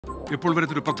ഇപ്പോൾ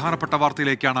വരുന്നൊരു പ്രധാനപ്പെട്ട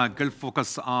വാർത്തയിലേക്കാണ് ഗൾഫ്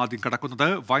ഫോക്കസ് ആദ്യം കടക്കുന്നത്.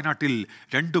 വയനാട്ടിൽ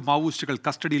 2 മാവോയിസ്റ്റുകൾ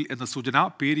കസ്റ്റഡിയിൽ എന്ന സൂചന.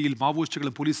 പേരിയിൽ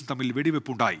മാവോയിസ്റ്റുകളും പോലീസും തമ്മിൽ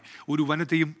വെടിവെപ്പുണ്ടായി. ഒരു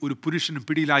വനിതയും ഒരു പുരുഷനും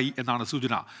പിടിയിലായി എന്നാണ്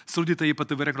സൂചന. സുജിത്ത്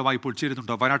അയ്യപ്പത്ത് വിവരങ്ങളുമായി ഇപ്പോൾ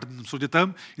ചേരുന്നുണ്ട്. വയനാട്ടിൽ നിന്നും സുജിത്ത്,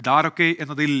 ഇതാരൊക്കെ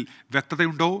എന്നതിൽ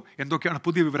വ്യക്തതയുണ്ടോ? എന്തൊക്കെയാണ്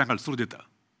പുതിയ വിവരങ്ങൾ സുജിത്ത്?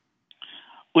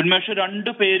 ഉന്മേഷ്,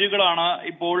 2 പേരുകളാണ്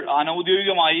ഇപ്പോൾ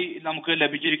അനൌദ്യോഗികമായി നമുക്ക്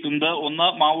ലഭിച്ചിരിക്കുന്നത്. ഒന്ന്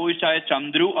മാവോയിസ്റ്റായ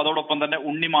ചന്ദ്രു, അതോടൊപ്പം തന്നെ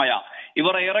ഉണ്ണിമായ.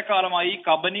 ഇവർ ഏറെക്കാലമായി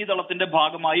കബനി ദളത്തിന്റെ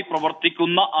ഭാഗമായി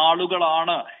പ്രവർത്തിക്കുന്ന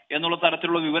ആളുകളാണ് എന്നുള്ള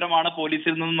തരത്തിലുള്ള വിവരമാണ്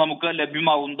പോലീസിൽ നിന്ന് നമുക്ക്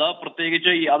ലഭ്യമാകുന്നത്.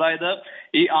 പ്രത്യേകിച്ച് അതായത്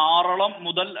ഈ ആറളം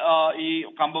മുതൽ ഈ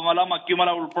കമ്പമല,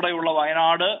 മക്കിമല ഉൾപ്പെടെയുള്ള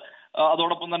വയനാട്,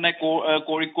 അതോടൊപ്പം തന്നെ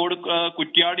കോഴിക്കോട്,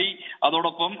 കുറ്റ്യാടി,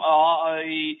 അതോടൊപ്പം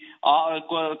ഈ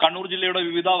കണ്ണൂർ ജില്ലയുടെ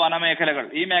വിവിധ വനമേഖലകൾ,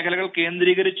 ഈ മേഖലകൾ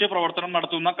കേന്ദ്രീകരിച്ച് പ്രവർത്തനം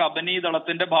നടത്തുന്ന കബനി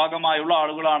ദളത്തിന്റെ ഭാഗമായുള്ള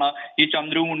ആളുകളാണ് ഈ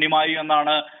ചന്ദ്രുവും ഉണ്ണിമായും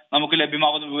എന്നാണ് നമുക്ക്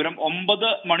ലഭ്യമാകുന്ന വിവരം. 9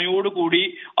 മണിയോടുകൂടി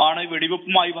ആണ്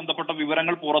വെടിവെപ്പുമായി ബന്ധപ്പെട്ട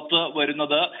വിവരങ്ങൾ പുറത്ത്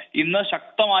വരുന്നത്. ഇന്ന്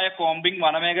ശക്തമായ കോമ്പിംഗ്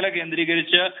വനമേഖല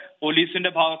കേന്ദ്രീകരിച്ച്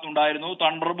പോലീസിന്റെ ഭാഗത്തുണ്ടായിരുന്നു.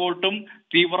 തണ്ടർബോൾട്ടും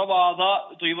തീവ്രവാദ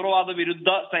വിരുദ്ധ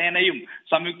സേനയും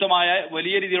സംയുക്തമായ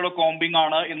വലിയ രീതിയിലുള്ള കോമ്പിംഗ്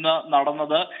ആണ് ഇന്ന്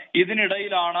നടന്നത്.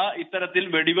 ഇതിനിടയിലാണ് ഇത്തരത്തിൽ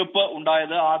വെടിവെപ്പ്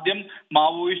ഉണ്ടായത്. ആദ്യം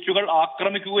മാവോയിസ്റ്റുകൾ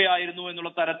ആക്രമിക്കുകയായിരുന്നു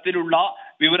എന്നുള്ള തരത്തിലുള്ള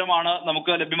വിവരമാണ്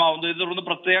നമുക്ക് ലഭ്യമാകുന്നത്. ഇതേ തുടർന്ന്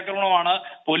പ്രത്യാക്രമണമാണ്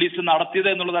പോലീസ് നടത്തിയത്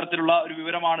എന്നുള്ള തരത്തിലുള്ള ഒരു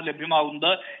വിവരമാണ്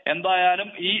ലഭ്യമാകുന്നത്. എന്തായാലും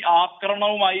ഈ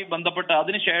ആക്രമണവുമായി ബന്ധപ്പെട്ട്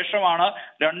അതിനുശേഷമാണ്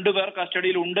 2 പേർ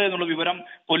കസ്റ്റഡിയിൽ ഉണ്ട് എന്നുള്ള വിവരം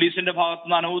പോലീസിന്റെ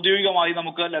ഭാഗത്തുനിന്ന് അനൌദ്യോഗികമായി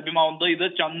നമുക്ക് ലഭ്യമാകുന്നത്. ഇത്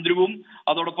ചന്ദ്രുവും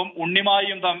അതോടൊപ്പം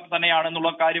ഉണ്ണിമായും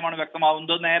തന്നെയാണെന്നുള്ള കാര്യമാണ്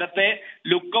വ്യക്തമാകുന്നത്. നേരത്തെ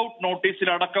ലുക്കൌട്ട്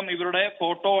നോട്ടീസിലടക്കം ഇവരുടെ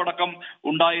ഫോട്ടോ അടക്കം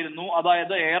ഉണ്ടായിരുന്നു.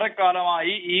 അതായത്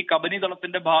ഏറെക്കാലമായി ഈ കബനി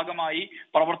ദളത്തിന്റെ ഭാഗമായി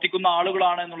പ്രവർത്തിക്കുന്ന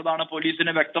ആളുകളാണ് എന്നുള്ളതാണ്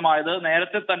പോലീസിന് വ്യക്തമായത്. നേരത്തെ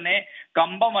തന്നെ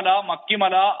കമ്പമല,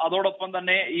 മക്കിമല, അതോടൊപ്പം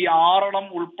തന്നെ ഈ ആറളം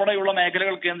ഉൾപ്പെടെയുള്ള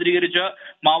മേഖലകൾ കേന്ദ്രീകരിച്ച്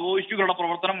മാവോയിസ്റ്റുകളുടെ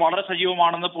പ്രവർത്തനം വളരെ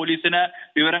സജീവമാണെന്ന് പോലീസിന്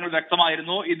വിവരങ്ങൾ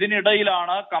വ്യക്തമായിരുന്നു.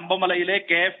 ഇതിനിടയിലാണ് കമ്പമലയിലെ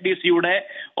KFDCയുടെ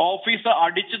ഓഫീസ്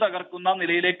അടിച്ചു തകർക്കുന്ന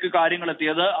നിലയിലേക്ക് കാര്യങ്ങൾ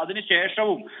എത്തിയത്.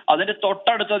 അതിനുശേഷവും അതിന്റെ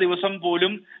തൊട്ടടുത്ത ദിവസം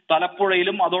പോലും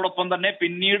തലപ്പുഴയിലും അതോടൊപ്പം തന്നെ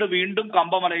പിന്നീട് വീണ്ടും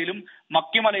കമ്പമലയിലും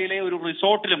മക്കിമലയിലെ ഒരു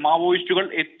റിസോർട്ടിലും മാവോയിസ്റ്റുകൾ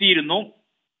എത്തിയിരുന്നു.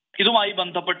 ഇതുമായി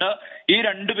ബന്ധപ്പെട്ട് ഈ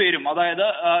 2 പേരും, അതായത്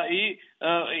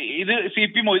ഇത്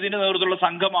CP മൊയ്തീന്റെ നേതൃത്വത്തിലുള്ള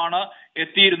സംഘമാണ്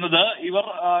എത്തിയിരുന്നത്.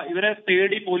 ഇവരെ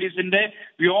തേടി പോലീസിന്റെ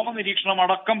വ്യോമ നിരീക്ഷണം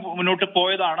അടക്കം മുന്നോട്ട്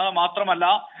പോയതാണ്. മാത്രമല്ല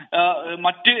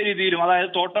മറ്റ് രീതിയിലും, അതായത്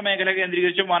തോട്ടമേഖല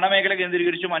കേന്ദ്രീകരിച്ചും വനമേഖല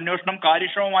കേന്ദ്രീകരിച്ചും അന്വേഷണം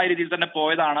കാര്യക്ഷമമായ രീതിയിൽ തന്നെ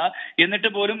പോയതാണ്.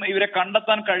 എന്നിട്ട് പോലും ഇവരെ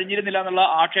കണ്ടെത്താൻ കഴിഞ്ഞിരുന്നില്ല എന്നുള്ള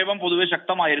ആക്ഷേപം പൊതുവെ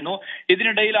ശക്തമായിരുന്നു.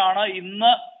 ഇതിനിടയിലാണ്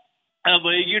ഇന്ന്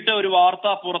വൈകിട്ട് ഒരു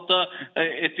വാർത്ത പുറത്ത്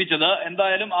എത്തിച്ചത്.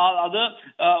 എന്തായാലും അത്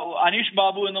അനീഷ്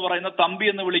ബാബു എന്ന് പറയുന്ന തമ്പി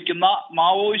എന്ന് വിളിക്കുന്ന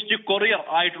മാവോയിസ്റ്റ് കൊറിയർ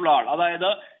ആയിട്ടുള്ള ആൾ, അതായത്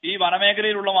ഈ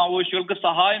വനമേഖലയിലുള്ള മാവോയിസ്റ്റുകൾക്ക്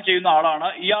സഹായം ചെയ്യുന്ന ആളാണ്.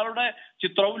 ഇയാളുടെ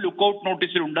ചിത്രവും ലുക്കൌട്ട്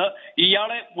നോട്ടീസിലുണ്ട്.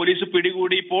 ഇയാളെ പോലീസ്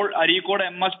പിടികൂടി ഇപ്പോൾ അരീക്കോട്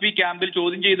MSP ക്യാമ്പിൽ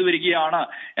ചോദ്യം ചെയ്തു വരികയാണ്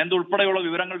എന്നുൾപ്പെടെയുള്ള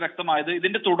വിവരങ്ങൾ വ്യക്തമായത്.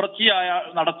 ഇതിന്റെ തുടർച്ചയായ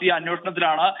നടത്തിയ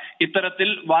അന്വേഷണത്തിലാണ്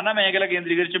ഇത്തരത്തിൽ വനമേഖല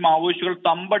കേന്ദ്രീകരിച്ച് മാവോയിസ്റ്റുകൾ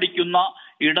തമ്പടിക്കുന്ന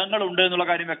ഇടങ്ങളുണ്ട് എന്നുള്ള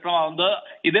കാര്യം വ്യക്തമാകുന്നത്.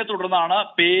 ഇതേ തുടർന്നാണ്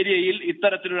പേരിയയിൽ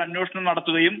ഇത്തരത്തിലൊരു അന്വേഷണം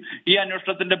നടത്തുകയും ഈ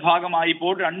അന്വേഷണത്തിന്റെ ഭാഗമായി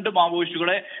ഇപ്പോൾ 2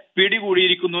 മാവോയിസ്റ്റുകളെ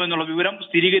പിടികൂടിയിരിക്കുന്നു എന്നുള്ള വിവരം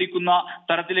സ്ഥിരീകരിക്കുന്ന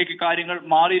തരത്തിലേക്ക് കാര്യങ്ങൾ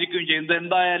മാറിയിരിക്കുകയും ചെയ്യുന്നത്.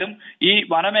 എന്തായാലും ഈ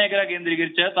വനമേഖല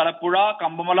കേന്ദ്രീകരിച്ച് തലപ്പുഴ,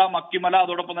 കമ്പമല, മക്കിമല,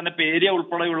 അതോടൊപ്പം തന്നെ പേരിയ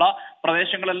ഉൾപ്പെടെയുള്ള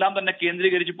പ്രദേശങ്ങളെല്ലാം തന്നെ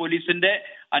കേന്ദ്രീകരിച്ച് പോലീസിന്റെ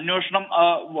അന്വേഷണം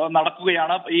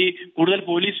നടക്കുകയാണ്. ഈ കൂടുതൽ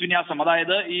പോലീസ് വിന്യാസം,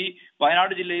 അതായത് ഈ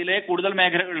വയനാട് ജില്ലയിലെ കൂടുതൽ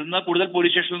മേഖലകളിൽ നിന്ന്, കൂടുതൽ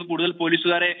പോലീസ് സ്റ്റേഷനിൽ നിന്ന് കൂടുതൽ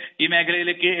പോലീസുകാരെ ഈ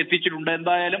മേഖലയിലേക്ക് എത്തിച്ചിട്ടുണ്ട്.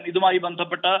 എന്തായാലും ഇതുമായി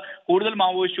ബന്ധപ്പെട്ട് കൂടുതൽ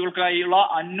മാവോയിസ്റ്റുകൾക്കായുള്ള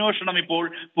അന്വേഷണം ഇപ്പോൾ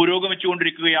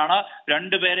പുരോഗമിച്ചുകൊണ്ടിരിക്കുകയാണ്.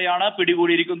 2 പേരെയാണ്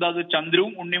പിടികൂടിയിരിക്കുന്നത്. അത്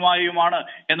ചന്ദ്രുവും ഉണ്ണിമായുമാണ്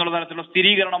എന്നുള്ള തരത്തിലുള്ള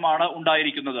സ്ഥിരീകരണമാണ്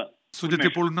ഉണ്ടായിരിക്കുന്നത്. സുജിത്ത്,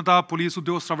 ഇപ്പോൾ ഉന്നത പോലീസ്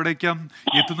ഉദ്യോഗസ്ഥർ അവിടേക്ക്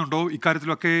എത്തുന്നുണ്ടോ?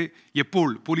 ഇക്കാര്യത്തിലൊക്കെ എപ്പോൾ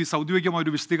പോലീസ് ഔദ്യോഗികമായ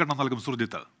ഒരു വിശദീകരണം നൽകും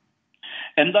സുജിത്ത്?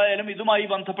 എന്തായാലും ഇതുമായി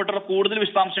ബന്ധപ്പെട്ട കൂടുതൽ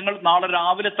വിശദാംശങ്ങൾ നാളെ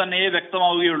രാവിലെ തന്നെ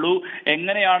വ്യക്തമാവുകയുള്ളൂ.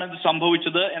 എങ്ങനെയാണ് ഇത്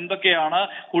സംഭവിച്ചത്, എന്തൊക്കെയാണ്,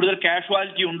 കൂടുതൽ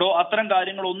കാഷ്വാലിറ്റി ഉണ്ടോ, അത്തരം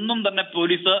കാര്യങ്ങളൊന്നും തന്നെ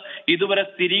പോലീസ് ഇതുവരെ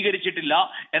സ്ഥിരീകരിച്ചിട്ടില്ല.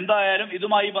 എന്തായാലും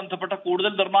ഇതുമായി ബന്ധപ്പെട്ട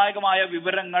കൂടുതൽ നിർണായകമായ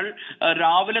വിവരങ്ങൾ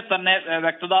രാവിലെ തന്നെ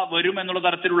വ്യക്തത വരും എന്നുള്ള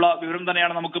തരത്തിലുള്ള വിവരം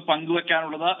തന്നെയാണ് നമുക്ക്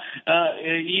പങ്കുവെക്കാനുള്ളത്.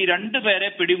 ഈ 2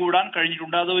 പേരെ പിടികൂടാൻ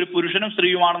കഴിഞ്ഞിട്ടുണ്ട്. അത് ഒരു പുരുഷനും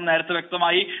സ്ത്രീയുമാണെന്ന് നേരത്തെ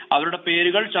വ്യക്തമായി. അവരുടെ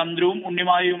പേരുകൾ ചന്ദ്രുവും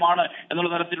ഉണ്ണിമായുമാണ്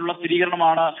എന്നുള്ള തരത്തിലുള്ള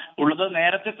സ്ഥിരീകരണമാണ് ഉള്ളത്.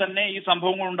 നേരത്തെ തന്നെ ഈ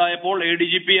സംഭവങ്ങൾ ഉണ്ടായപ്പോൾ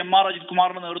ADGP MR അജിത്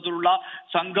കുമാറിന്റെ നേതൃത്വത്തിലുള്ള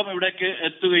സംഘം ഇവിടേക്ക്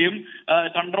എത്തുകയും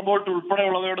തണ്ടർബോൾട്ട്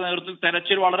ഉൾപ്പെടെയുള്ളവരുടെ നേതൃത്വത്തിൽ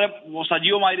തെരച്ചിൽ വളരെ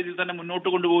സജീവമായ രീതിയിൽ തന്നെ മുന്നോട്ട്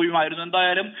കൊണ്ടുപോവുകയുമായിരുന്നു.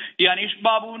 എന്തായാലും ഈ അനീഷ്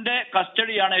ബാബുവിന്റെ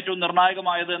കസ്റ്റഡിയാണ് ഏറ്റവും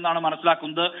നിർണായകമായത് എന്നാണ്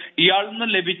മനസ്സിലാക്കുന്നത്. ഇയാളിൽ നിന്ന്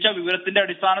ലഭിച്ച വിവരത്തിന്റെ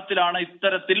അടിസ്ഥാനത്തിലാണ്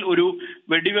ഇത്തരത്തിൽ ഒരു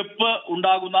വെടിവെപ്പ്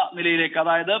ഉണ്ടാകുന്ന നിലയിലേക്ക്,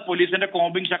 അതായത് പോലീസിന്റെ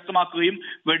കോമ്പിംഗ് ശക്തമാക്കുകയും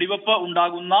വെടിവെപ്പ്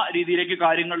ഉണ്ടാകുന്ന രീതിയിലേക്ക്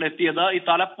കാര്യങ്ങൾ എത്തിയത്. ഈ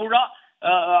തലപ്പുഴ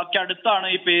അടുത്താണ്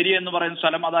ഈ പേരി എന്ന് പറയുന്ന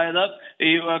സ്ഥലം. അതായത്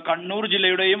ഈ കണ്ണൂർ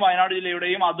ജില്ലയുടെയും വയനാട്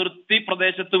ജില്ലയുടെയും അതിർത്തി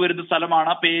പ്രദേശത്ത് വരുന്ന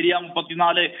സ്ഥലമാണ് പേരിയ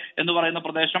 34 എന്ന് പറയുന്ന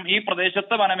പ്രദേശം. ഈ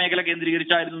പ്രദേശത്തെ വനമേഖല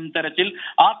കേന്ദ്രീകരിച്ചായിരുന്നു തെരച്ചിൽ.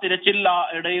 ആ തിരച്ചിൽ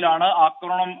ഇടയിലാണ്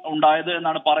ആക്രമണം ഉണ്ടായത്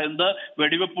എന്നാണ് പറയുന്നത്,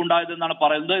 വെടിവെപ്പ് ഉണ്ടായത് എന്നാണ്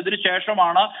പറയുന്നത്.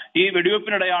 ഇതിനുശേഷമാണ് ഈ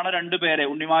വെടിവെപ്പിനിടെയാണ് രണ്ടുപേരെ,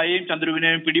 ഉണ്ണിമായെയും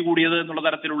ചന്ദ്രുവിനെയും പിടികൂടിയത് എന്നുള്ള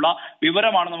തരത്തിലുള്ള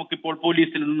വിവരമാണ് നമുക്കിപ്പോൾ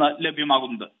പോലീസിൽ നിന്ന്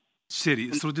ലഭ്യമാകുന്നത്. ശരി,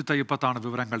 ശ്രുജിത്ത് അയ്യപ്പത്താണ്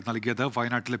വിവരങ്ങൾ നൽകിയത്.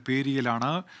 വയനാട്ടിലെ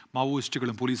പേരിയിലാണ്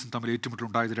മാവോയിസ്റ്റുകളും പോലീസും തമ്മിൽ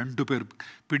ഏറ്റുമുട്ടലുണ്ടായത്. 2 പേർ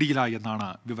പിടിയിലായി എന്നാണ്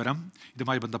വിവരം.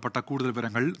 ഇതുമായി ബന്ധപ്പെട്ട കൂടുതൽ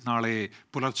വിവരങ്ങൾ നാളെ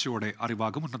പുലർച്ചെയോടെ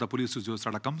അറിവാകും. ഉന്നത പോലീസ്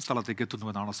ഉദ്യോഗസ്ഥരടക്കം സ്ഥലത്തേക്ക്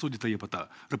എത്തുന്നുവെന്നാണ് ശ്രുജിത്ത് അയ്യപ്പത്ത്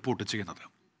റിപ്പോർട്ട് ചെയ്യുന്നത്.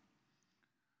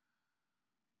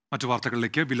 മറ്റു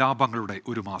വാർത്തകളിലേക്ക്. വിലാപങ്ങളുടെ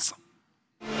ഒരു മാസം.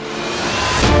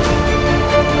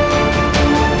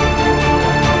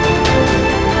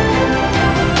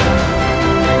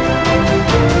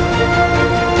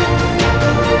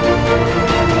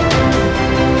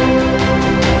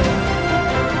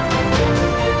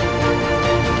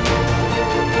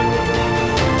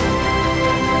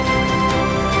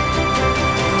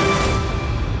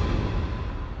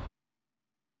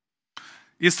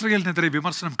 ഇസ്രയേലിനെതിരെ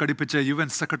വിമർശനം കടുപ്പിച്ച് UN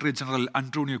secretary general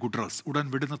Antonio Guterres ഉടൻ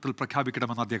വെടിനിർത്തൽ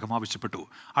പ്രഖ്യാപിക്കണമെന്ന് അദ്ദേഹം ആവശ്യപ്പെട്ടു.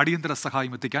 അടിയന്തര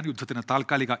സഹായം എത്തിക്കാൻ യുദ്ധത്തിന്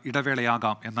താൽക്കാലിക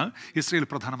ഇടവേളയാകാം എന്ന് ഇസ്രയേൽ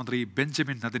പ്രധാനമന്ത്രി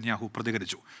ബെഞ്ചമിൻ നെതന്യാഹു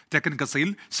പ്രതികരിച്ചു. തെക്കൻ ഗസയിൽ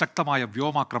ശക്തമായ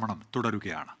വ്യോമാക്രമണം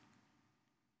തുടരുകയാണ്.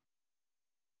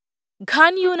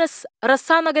 ഖാൻ യൂനസ്,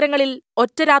 റസ നഗരങ്ങളിൽ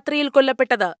ഒറ്റ രാത്രിയിൽ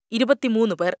കൊല്ലപ്പെട്ടത്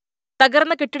 23 പേർ.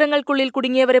 തകർന്ന കെട്ടിടങ്ങൾക്കുള്ളിൽ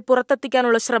കുടുങ്ങിയവരെ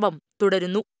പുറത്തെത്തിക്കാനുള്ള ശ്രമം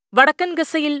തുടരുന്നു. വടക്കൻ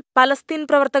ഗസയിൽ പലസ്തീൻ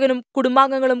പ്രവർത്തകനും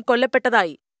കുടുംബാംഗങ്ങളും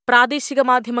കൊല്ലപ്പെട്ടതായി പ്രാദേശിക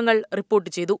മാധ്യമങ്ങൾ റിപ്പോർട്ട്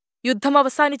ചെയ്തു. യുദ്ധം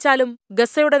അവസാനിച്ചാലും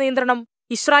ഗസയുടെ നിയന്ത്രണം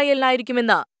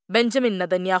ഇസ്രായേലിനായിരിക്കുമെന്ന് ബെഞ്ചമിൻ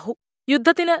നെതന്യാഹു.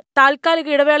 യുദ്ധത്തിന് താൽക്കാലിക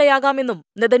ഇടവേളയാകാമെന്നും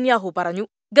നെതന്യാഹു പറഞ്ഞു.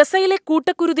 ഗസയിലെ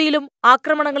കൂട്ടക്കുരുതിയിലും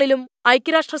ആക്രമണങ്ങളിലും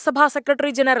ഐക്യരാഷ്ട്രസഭാ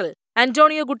സെക്രട്ടറി ജനറൽ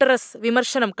അന്റോണിയോ ഗുട്ടറസ്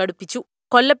വിമർശനം കടുപ്പിച്ചു.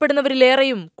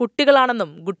 കൊല്ലപ്പെടുന്നവരിലേറെയും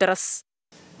കുട്ടികളാണെന്നും Guterres.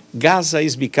 Gaza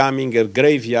is becoming a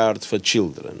graveyard for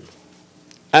children.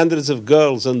 Hundreds of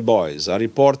girls and boys are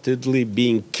reportedly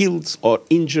being killed or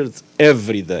injured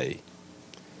every day.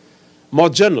 More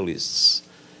journalists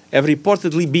have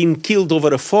reportedly been killed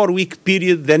over a 4-week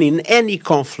period than in any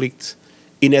conflict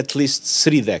in at least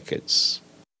 3 decades.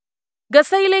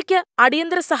 ഗസയിലേക്ക്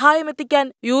അടിയന്തര സഹായമെത്തിക്കാൻ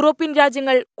European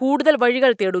രാജ്യങ്ങൾ കൂടുതൽ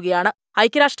വഴികൾ തേടുകയാണ്.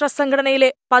 ഐക്യരാഷ്ട്ര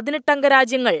സംഘടനയിലെ 18 അംഗ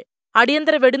രാജ്യങ്ങൾ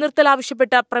അടിയന്തര വെടിനിർത്തൽ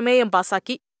ആവശ്യപ്പെട്ട പ്രമേയം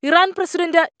പാസാക്കി. ഇറാൻ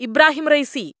പ്രസിഡന്റ് ഇബ്രാഹിം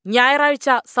റൈസി ഞായറാഴ്ച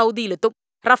സൗദിയിലെത്തും.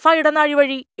 റഫ ഇടനാഴി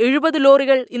വഴി 70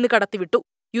 ലോറികൾ ഇന്ന് കടത്തിവിട്ടു.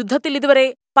 യുദ്ധത്തിൽ ഇതുവരെ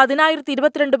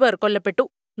 10,022 പേർ കൊല്ലപ്പെട്ടു.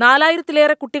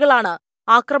 4,000-ലേറെ കുട്ടികളാണ്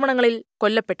ആക്രമണങ്ങളിൽ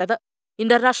കൊല്ലപ്പെട്ടത്.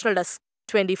 International desk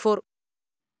 24.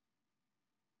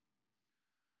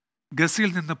 ഗസയിൽ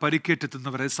നിന്ന്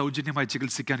പരിക്കേറ്റെത്തുന്നവരെ സൗജന്യമായി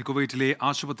ചികിത്സിക്കാൻ കുവൈറ്റിലെ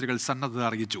ആശുപത്രികൾ സന്നദ്ധത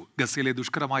അറിയിച്ചു. ഗസയിലെ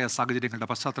ദുഷ്കരമായ സാഹചര്യങ്ങളുടെ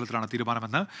പശ്ചാത്തലത്തിലാണ്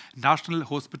തീരുമാനമെന്ന് നാഷണൽ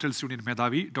ഹോസ്പിറ്റൽസ് യൂണിയൻ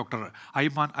മേധാവി ഡോക്ടർ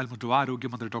ഐമാൻ അൽ മുട്ടുവ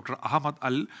ആരോഗ്യമന്ത്രി ഡോക്ടർ അഹമ്മദ്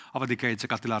അൽ അവദിക്ക് അയച്ച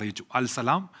കത്തിൽ അറിയിച്ചു. അൽ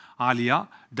സലാം, ആലിയ,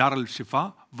 ഡാറൽ ഷിഫ,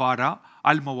 വാര,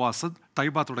 അൽ മവാസദ്,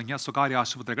 തൈബ തുടങ്ങിയ സ്വകാര്യ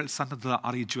ആശുപത്രികൾ സന്നദ്ധത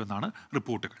അറിയിച്ചുവെന്നാണ്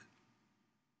റിപ്പോർട്ടുകൾ.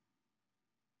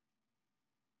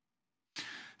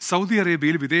 സൗദി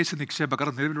അറേബ്യയിൽ വിദേശ നിക്ഷേപകർ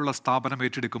നിലവിലുള്ള സ്ഥാപനം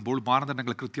ഏറ്റെടുക്കുമ്പോൾ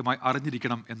മാനദണ്ഡങ്ങൾ കൃത്യമായി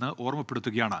അറിഞ്ഞിരിക്കണം എന്ന്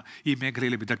ഓർമ്മപ്പെടുത്തുകയാണ് ഈ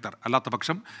മേഖലയിലെ വിദഗ്ധർ.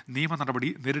 അല്ലാത്തപക്ഷം നിയമ നടപടി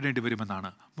നേരിടേണ്ടി വരുമെന്നാണ്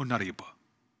മുന്നറിയിപ്പ്.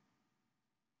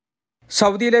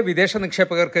 സൗദിയിലെ വിദേശ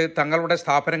നിക്ഷേപകർക്ക് തങ്ങളുടെ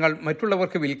സ്ഥാപനങ്ങൾ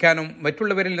മറ്റുള്ളവർക്ക് വിൽക്കാനും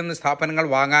മറ്റുള്ളവരിൽ നിന്ന് സ്ഥാപനങ്ങൾ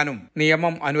വാങ്ങാനും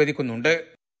നിയമം അനുവദിക്കുന്നുണ്ട്.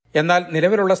 എന്നാൽ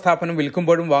നിലവിലുള്ള സ്ഥാപനം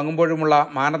വിൽക്കുമ്പോഴും വാങ്ങുമ്പോഴുമുള്ള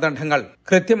മാനദണ്ഡങ്ങൾ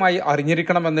കൃത്യമായി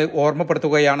അറിഞ്ഞിരിക്കണമെന്ന്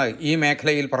ഓർമ്മപ്പെടുത്തുകയാണ് ഈ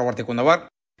മേഖലയിൽ പ്രവർത്തിക്കുന്നവർ.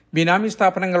 ബിനാമി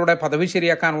സ്ഥാപനങ്ങളുടെ പദവി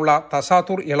ശരിയാക്കാനുള്ള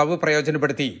തസാത്തൂർ ഇളവ്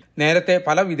പ്രയോജനപ്പെടുത്തി നേരത്തെ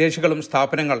പല വിദേശികളും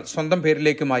സ്ഥാപനങ്ങൾ സ്വന്തം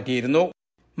പേരിലേക്ക് മാറ്റിയിരുന്നു.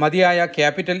 മതിയായ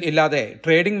ക്യാപിറ്റൽ ഇല്ലാതെ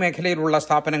ട്രേഡിംഗ് മേഖലയിലുള്ള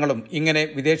സ്ഥാപനങ്ങളും ഇങ്ങനെ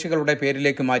വിദേശികളുടെ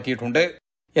പേരിലേക്ക് മാറ്റിയിട്ടുണ്ട്.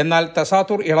 എന്നാൽ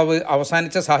തസാത്തൂർ ഇളവ്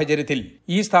അവസാനിച്ച സാഹചര്യത്തിൽ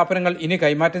ഈ സ്ഥാപനങ്ങൾ ഇനി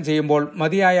കൈമാറ്റം ചെയ്യുമ്പോൾ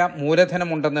മതിയായ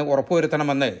മൂലധനമുണ്ടെന്ന്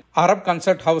ഉറപ്പുവരുത്തണമെന്ന് Arab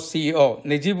consult house CEO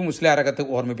Najeeb Musliyarakath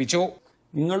ഓർമ്മിപ്പിച്ചു.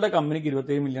 നിങ്ങളുടെ കമ്പനിക്ക്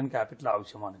 27 മില്യൺ ക്യാപിറ്റൽ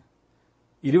ആവശ്യമാണ്.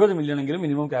 20 മില്യണെങ്കിലും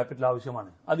മിനിമം ക്യാപിറ്റൽ ആവശ്യമാണ്.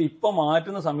 അത് ഇപ്പോൾ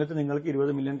മാറ്റുന്ന സമയത്ത് നിങ്ങൾക്ക്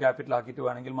 20 മില്യൺ ക്യാപിറ്റൽ ആക്കിയിട്ട്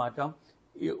വേണമെങ്കിൽ മാറ്റാം.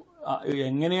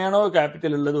 എങ്ങനെയാണോ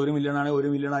ക്യാപിറ്റൽ ഉള്ളത് 1 മില്യൺ ആണെങ്കിൽ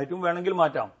 1 മില്യൺ ആയിട്ടും വേണമെങ്കിൽ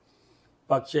മാറ്റാം.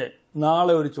 പക്ഷേ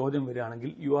നാളെ ഒരു ചോദ്യം വരികയാണെങ്കിൽ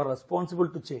you are responsible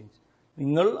to change.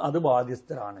 നിങ്ങൾ അത്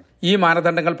ബാധ്യസ്ഥരാണ്. ഈ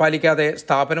മാനദണ്ഡങ്ങൾ പാലിക്കാതെ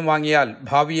സ്ഥാപനം വാങ്ങിയാൽ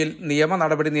ഭാവിയിൽ നിയമ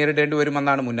നടപടി നേരിടേണ്ടി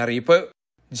വരുമെന്നാണ് മുന്നറിയിപ്പ്.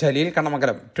 ജലീൽ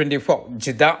കണ്ണമംഗലം, 24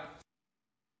 ജിദ്ദ.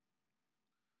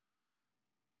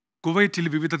 കുവൈറ്റിൽ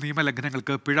വിവിധ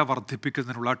നിയമലംഘനങ്ങൾക്ക് പിഴ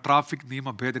വർദ്ധിപ്പിക്കുന്നതിനുള്ള ട്രാഫിക് നിയമ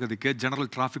ഭേദഗതിക്ക് ജനറൽ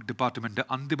ട്രാഫിക് ഡിപ്പാർട്ട്മെന്റ്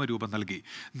അന്തിമ രൂപം നൽകി.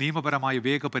 നിയമപരമായ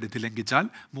വേഗപരിധി ലംഘിച്ചാൽ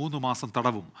 3 മാസം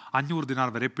തടവും 500 ദിനാർ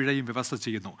വരെ പിഴയും വ്യവസ്ഥ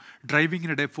ചെയ്യുന്നു.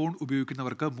 ഡ്രൈവിംഗിനിടെ ഫോൺ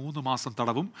ഉപയോഗിക്കുന്നവർക്ക് 3 മാസം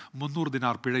തടവും 300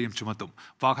 ദിനാർ പിഴയും ചുമത്തും.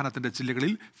 വാഹനത്തിന്റെ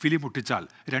ചില്ലുകളിൽ ഫിലിം ഒട്ടിച്ചാൽ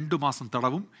 2 മാസം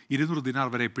തടവും 200 ദിനാർ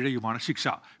വരെ പിഴയുമാണ് ശിക്ഷ.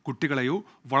 കുട്ടികളെയോ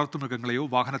വളർത്തുമൃഗങ്ങളെയോ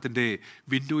വാഹനത്തിന്റെ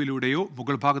വിൻഡോയിലൂടെയോ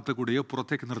മുകൾ ഭാഗത്ത് കൂടെയോ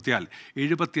പുറത്തേക്ക് നിർത്തിയാൽ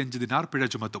 75 ദിനാർ പിഴ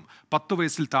ചുമത്തും. 10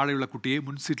 വയസ്സിൽ താഴെയുള്ള കുട്ടിയെ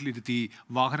മുൻസീറ്റിലിരുത്തി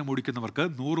വാഹനം ഓടിക്കുന്നവർക്ക്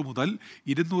 100 മുതൽ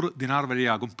 200 ദിനാർ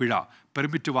വരെയാകും പിഴ.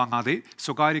 പെർമിറ്റ് വാങ്ങാതെ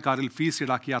സ്വകാര്യ കാറിൽ ഫീസ്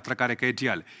ഈടാക്കി യാത്രക്കാരെ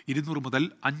കയറ്റിയാൽ 200 മുതൽ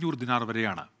 500 ദിനാർ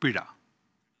വരെയാണ് പിഴ.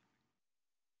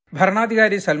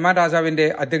 ഭരണാധികാരി സൽമാൻ രാജാവിന്റെ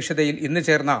അധ്യക്ഷതയിൽ ഇന്ന്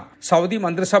ചേർന്ന സൗദി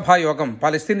മന്ത്രിസഭാ യോഗം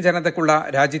പലസ്തീൻ ജനതയ്ക്കുള്ള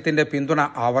രാജ്യത്തിന്റെ പിന്തുണ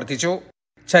ആവർത്തിച്ചു.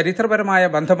 ചരിത്രപരമായ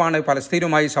ബന്ധമാണ്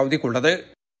പലസ്തീനുമായി സൗദിക്കുള്ളത്.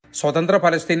 സ്വതന്ത്ര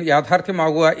പലസ്തീൻ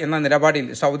യാഥാർത്ഥ്യമാകുക എന്ന നിലപാടിൽ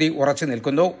സൗദി ഉറച്ചു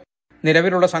നിൽക്കുന്നു.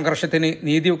 നിലവിലുള്ള സംഘർഷത്തിന്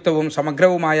നീതിയുക്തവും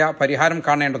സമഗ്രവുമായ പരിഹാരം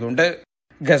കാണേണ്ടതുണ്ട്.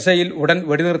 ഗസയിൽ ഉടൻ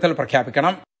വെടിനിർത്തൽ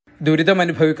പ്രഖ്യാപിക്കണം.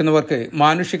 ദുരിതമനുഭവിക്കുന്നവർക്ക്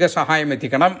മാനുഷിക സഹായം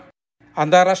എത്തിക്കണം.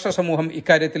 അന്താരാഷ്ട്ര സമൂഹം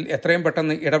ഇക്കാര്യത്തിൽ എത്രയും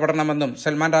പെട്ടെന്ന് ഇടപെടണമെന്നും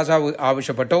സൽമാൻ രാജാവ്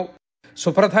ആവശ്യപ്പെട്ടു.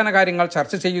 സുപ്രധാന കാര്യങ്ങൾ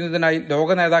ചർച്ച ചെയ്യുന്നതിനായി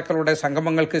ലോക നേതാക്കളുടെ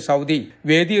സംഗമങ്ങൾക്ക് സൗദി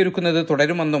വേദിയൊരുക്കുന്നത്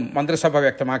തുടരുമെന്നും മന്ത്രിസഭ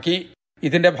വ്യക്തമാക്കി.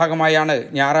 ഇതിന്റെ ഭാഗമായാണ്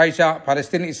ഞായറാഴ്ച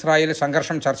പലസ്തീൻ ഇസ്രായേൽ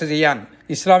സംഘർഷം ചർച്ച ചെയ്യാൻ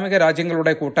ഇസ്ലാമിക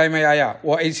രാജ്യങ്ങളുടെ കൂട്ടായ്മയായ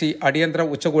OIC അടിയന്തര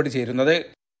ഉച്ചകോടി ചേരുന്നത്.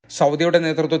 സൗദിയുടെ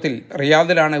നേതൃത്വത്തിൽ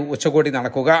റിയാദിലാണ് ഉച്ചകോടി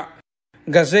നടക്കുക.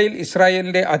 ഗസയിൽ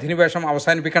ഇസ്രായേലിന്റെ അധിനിവേശം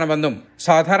അവസാനിപ്പിക്കണമെന്നും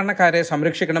സാധാരണക്കാരെ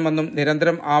സംരക്ഷിക്കണമെന്നും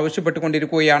നിരന്തരം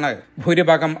ആവശ്യപ്പെട്ടുകൊണ്ടിരിക്കുകയാണ്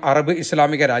ഭൂരിഭാഗം അറബ്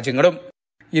ഇസ്ലാമിക രാജ്യങ്ങളും.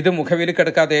 ഇത്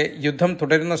മുഖവിലക്കെടുക്കാതെ യുദ്ധം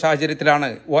തുടരുന്ന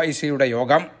സാഹചര്യത്തിലാണ് OICയുടെ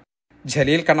യോഗം.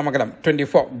 ജലീൽ കണ്ണമംഗലം,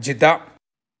 24 ജിദ്ദ.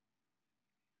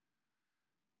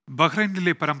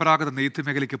 ബഹ്റൈനിലെ പരമ്പരാഗത നെയ്ത്ത്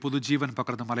മേഖലയ്ക്ക് പുതുജീവൻ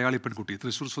പകർന്ന മലയാളി പെൺകുട്ടി.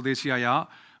 തൃശൂർ സ്വദേശിയായ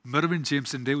മെർവിൻ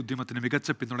ജെയിംസിന്റെ ഉദ്യമത്തിന്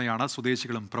മികച്ച പിന്തുണയാണ്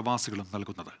സ്വദേശികളും പ്രവാസികളും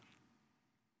നൽകുന്നത്.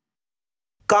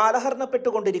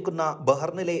 കാലഹരണപ്പെട്ടുകൊണ്ടിരിക്കുന്ന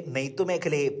ബഹ്റിനിലെ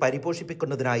നെയ്ത്തുമേഖലയെ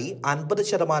പരിപോഷിപ്പിക്കുന്നതിനായി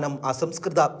 50%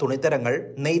 അസംസ്കൃത തുണിത്തരങ്ങൾ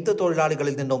നെയ്ത്ത്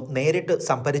തൊഴിലാളികളിൽ നിന്നും നേരിട്ട്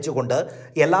സംഭരിച്ചുകൊണ്ട്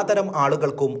എല്ലാത്തരം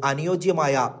ആളുകൾക്കും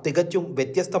അനുയോജ്യമായ തികച്ചും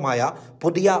വ്യത്യസ്തമായ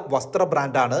പുതിയ വസ്ത്ര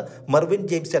ബ്രാൻഡാണ് മെർവിൻ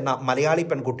ജെയിംസ് എന്ന മലയാളി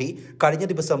പെൺകുട്ടി കഴിഞ്ഞ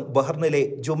ദിവസം ബഹ്റിനിലെ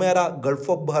Jumeirah Gulf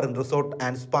of Bahrain resort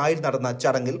and സ്പായിൽ നടന്ന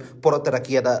ചടങ്ങിൽ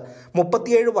പുറത്തിറക്കിയത്.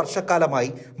 37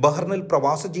 വർഷക്കാലമായി ബഹ്റിനിൽ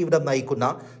പ്രവാസ ജീവിതം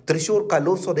നയിക്കുന്ന തൃശൂർ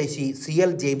കല്ലൂർ സ്വദേശി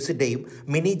CL ജെയിംസിന്റെയും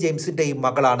മിനി ജെയിംസിന്റെയും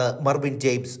മകളാണ് മെർവിൻ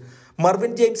ജെയിംസ്.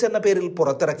 മെർവിൻ ജെയിംസ് എന്ന പേരിൽ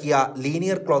പുറത്തിറക്കിയ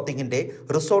ലീനിയർ ക്ലോത്തിങ്ങിന്റെ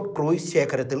റിസോർട്ട് ക്രൂയിസ്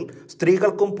ശേഖരത്തിൽ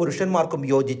സ്ത്രീകൾക്കും പുരുഷന്മാർക്കും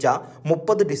യോജിച്ച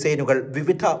 30 ഡിസൈനുകൾ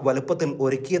വിവിധ വലുപ്പത്തിൽ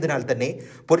ഒരുക്കിയതിനാൽ തന്നെ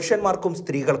പുരുഷന്മാർക്കും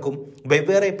സ്ത്രീകൾക്കും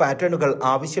വെവ്വേറെ പാറ്റേണുകൾ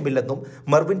ആവശ്യമില്ലെന്നും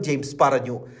മെർവിൻ ജെയിംസ്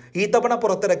പറഞ്ഞു. ഈ തവണ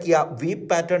പുറത്തിറക്കിയ വീപ്പ്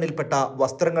പാറ്റേണിൽപ്പെട്ട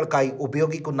വസ്ത്രങ്ങൾക്കായി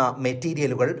ഉപയോഗിക്കുന്ന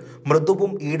മെറ്റീരിയലുകൾ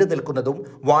മൃദുവും ഈട് നിൽക്കുന്നതും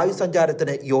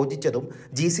വായുസഞ്ചാരത്തിന് യോജിച്ചതും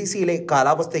GCCയിലെ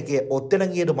കാലാവസ്ഥയ്ക്ക്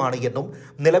ഒത്തിണങ്ങിയതുമാണ് എന്നും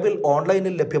നിലവിൽ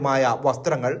ഓൺലൈനിൽ ലഭ്യമായ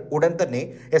വസ്ത്രങ്ങൾ ഉടൻ തന്നെ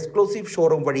എക്സ്ക്ലൂസീവ്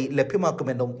ഷോറൂം വഴി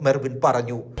ലഭ്യമാക്കുമെന്നും മെർവിൻ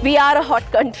പറഞ്ഞു. We are a hot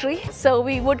country, so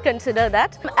we would consider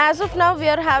that. As of now, we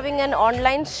are having an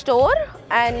online store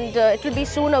and it will be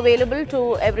soon available to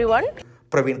everyone.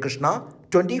 Praveen Krishna,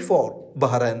 24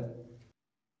 Bahrain.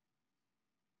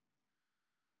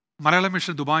 Malayala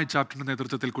mission Dubai ചാപ്റ്ററിന്റെ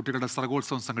നേതൃത്വത്തിൽ കുട്ടികളുടെ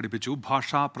സർഗോത്സവം സംഘടിപ്പിച്ചു.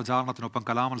 ഭാഷാ പ്രചാരണത്തിനൊപ്പം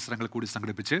കലാമത്സരങ്ങൾ കൂടി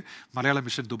സംഘടിപ്പിച്ച് മലയാള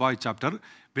mission Dubai chapter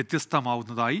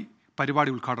വ്യത്യസ്തമാവുന്നതായി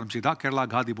പരിപാടി ഉദ്ഘാടനം ചെയ്ത Kerala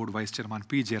khadi board vice chairman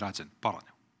P. Jayarajan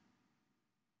പറഞ്ഞു.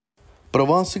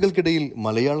 പ്രവാസികൾക്കിടയിൽ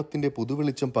മലയാളത്തിന്റെ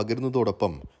പുതുവെളിച്ചം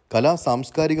പകരുന്നതോടൊപ്പം കലാ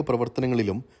സാംസ്കാരിക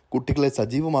പ്രവർത്തനങ്ങളിലും കുട്ടികളെ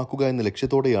സജീവമാക്കുക എന്ന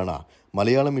ലക്ഷ്യത്തോടെയാണ്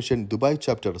മലയാള മിഷൻ ദുബായ്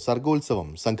ചാപ്റ്റർ സർഗോത്സവം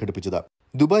സംഘടിപ്പിച്ചത്.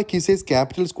 ദുബായ് കിസേസ്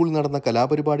ക്യാപിറ്റൽ സ്കൂളിൽ നടന്ന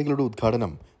കലാപരിപാടികളുടെ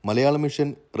ഉദ്ഘാടനം മലയാള മിഷൻ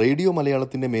റേഡിയോ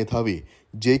മലയാളത്തിന്റെ മേധാവി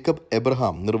ജേക്കബ്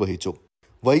എബ്രഹാം നിർവഹിച്ചു.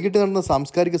 വൈകിട്ട് നടന്ന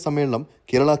സാംസ്കാരിക സമ്മേളനം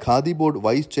Kerala khadi board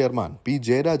vice chairman P.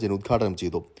 Jayarajan ഉദ്ഘാടനം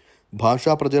ചെയ്തു.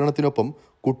 ഭാഷാ പ്രചരണത്തിനൊപ്പം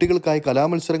കുട്ടികൾക്കായി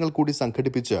കലാമത്സരങ്ങൾ കൂടി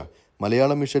സംഘടിപ്പിച്ച്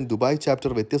മലയാള മിഷൻ ദുബായ്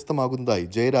ചാപ്റ്റർ വ്യത്യസ്തമാകുന്നതായി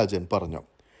ജയരാജൻ പറഞ്ഞു.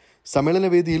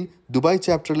 സമ്മേളനവേദിയിൽ ദുബായ്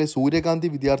ചാപ്റ്ററിലെ സൂര്യകാന്തി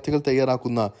വിദ്യാർത്ഥികൾ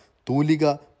തയ്യാറാക്കുന്ന തൂലിക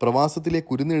പ്രവാസത്തിലെ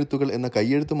കുരുന്നെഴുത്തുകൾ എന്ന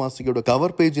കയ്യെഴുത്ത് മാസികയുടെ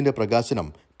കവർ പേജിന്റെ പ്രകാശനം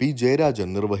P. ജയരാജൻ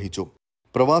നിർവഹിച്ചു.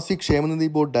 പ്രവാസി ക്ഷേമനിധി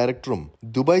ബോർഡ് ഡയറക്ടറും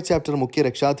ദുബായ് ചാപ്റ്റർ മുഖ്യ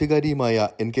രക്ഷാധികാരിയുമായ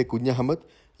NK കുഞ്ഞഹമ്മദ്,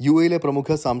 UAയിലെ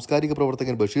പ്രമുഖ സാംസ്കാരിക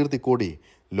പ്രവർത്തകൻ ബഷീർ തിക്കോടി,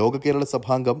 ലോക കേരള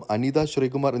സഭാംഗം അനിത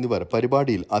ശ്രീകുമാർ എന്നിവർ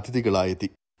പരിപാടിയിൽ അതിഥികളായെത്തി.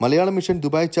 മലയാള mission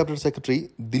Dubai chapter secretary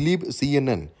Dileep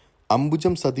CNN,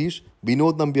 അംബുജം സതീഷ്,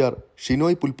 വിനോദ് നമ്പ്യാർ,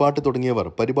 ഷിനോയ് പുൽപ്പാട്ട് തുടങ്ങിയവർ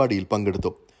പരിപാടിയിൽ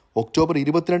പങ്കെടുത്തു. ഒക്ടോബർ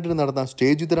 22 നടന്ന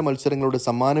സ്റ്റേജിതര മത്സരങ്ങളുടെ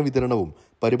സമ്മാന വിതരണവും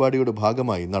പരിപാടിയുടെ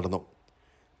ഭാഗമായി നടന്നു.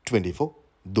 24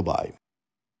 ദുബായ്.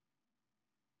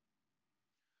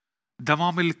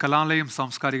 ദമാമിൽ കലാലയം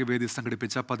സാംസ്കാരിക വേദി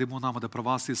സംഘടിപ്പിച്ച 13ാമത്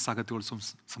പ്രവാസി സാഹിത്യോത്സവം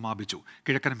സമാപിച്ചു.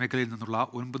 കിഴക്കൻ മേഖലയിൽ നിന്നുള്ള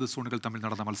 9 സോണുകൾ തമ്മിൽ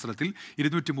നടന്ന മത്സരത്തിൽ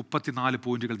 234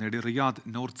 പോയിന്റുകൾ നേടി റിയാദ്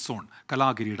നോർത്ത് സോൺ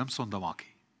കലാകിരീടം സ്വന്തമാക്കി.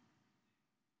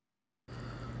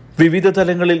 വിവിധ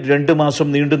തലങ്ങളിൽ 2 മാസം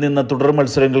നീണ്ടുനിന്ന തുടർ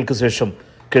മത്സരങ്ങൾക്ക് ശേഷം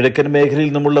കിഴക്കൻ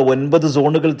മേഖലയിൽ നിന്നുള്ള 9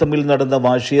 സോണുകൾ തമ്മിൽ നടന്ന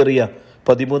വാശിയേറിയ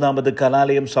 13ാമത്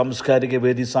കലാലയം സാംസ്കാരിക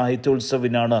വേദി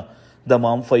സാഹിത്യോത്സവിനാണ്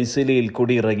ദമാം ഫൈസലിയിൽ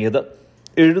കൊടിയിറങ്ങിയത്.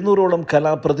 700ഓളം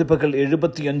കലാപ്രതിഭകൾ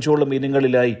 75ഓളം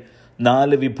ഇനങ്ങളിലായി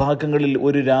 4 വിഭാഗങ്ങളിൽ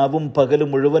ഒരു രാവും പകലും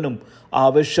മുഴുവനും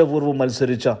ആവേശപൂർവ്വം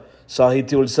മത്സരിച്ച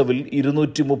സാഹിത്യോത്സവിൽ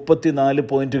 234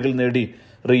 പോയിന്റുകൾ നേടി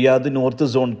റിയാദ് നോർത്ത്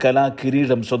സോൺ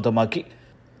കലാകിരീടം സ്വന്തമാക്കി.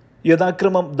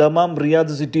 യഥാക്രമം ദമാം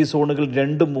റിയാദ് സിറ്റി സോണുകൾ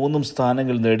 2ഉം 3ഉം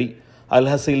സ്ഥാനങ്ങൾ നേടി.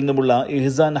 അൽഹസയിൽ നിന്നുമുള്ള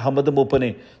ഇഹ്സാൻ അഹമ്മദ്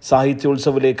മൂപ്പനെ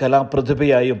സാഹിത്യോത്സവിലെ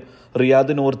കലാപ്രതിഭയായും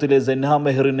റിയാദ് നോർത്തിലെ സെൻഹ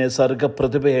മെഹറിനെ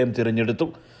സർഗപ്രതിഭയായും തിരഞ്ഞെടുത്തു.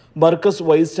 Markaz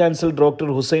vice chancellor doctor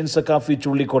Hussain Saqafi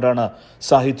ചുള്ളിക്കോടാണ്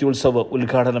Sahityotsav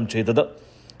ഉദ്ഘാടനം ചെയ്തത്.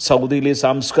 സൗദിയിലെ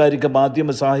സാംസ്കാരിക മാധ്യമ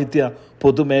സാഹിത്യ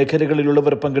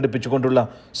പൊതുമേഖലകളിലുള്ളവർ പങ്കെടുപ്പിച്ചുകൊണ്ടുള്ള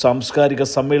സാംസ്കാരിക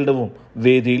സമ്മേളനവും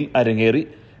വേദിയിൽ അരങ്ങേറി.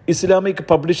 Islamic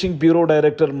publishing bureau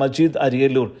director Majeed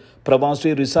Ariyalur,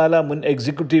 പ്രവാസി റിസാല മുൻ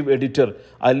എക്സിക്യൂട്ടീവ് എഡിറ്റർ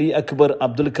അലി അക്ബർ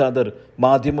അബ്ദുൽ ഖാദർ,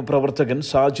 മാധ്യമപ്രവർത്തകൻ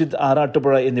സാജിദ്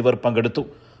ആറാട്ടുപുഴ എന്നിവർ പങ്കെടുത്തു.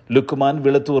 Luqman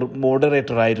Vilathur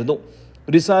മോഡറേറ്ററായിരുന്നു.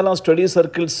 റിസാല study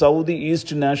circle Saudi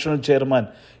east national chairman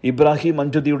Ibrahim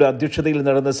മഞ്ജുദിയുടെ അധ്യക്ഷതയിൽ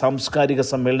നടന്ന സാംസ്കാരിക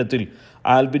സമ്മേളനത്തിൽ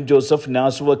Albin Joseph,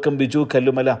 നാസു Vakkom, Biju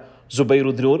Kallumala, Zubair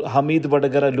ഉദ്രൂർ, Hameed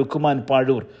Vadakara, Luqman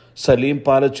Pazhoor, Saleem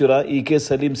Palachira, E K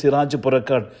Saleem, Siraj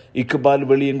Purakkad, Iqbal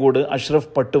Veliyankode,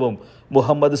 Ashraf Pattuvam,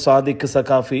 Muhammad Sadiq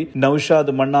Saqafi,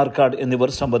 Naushad Mannarkkad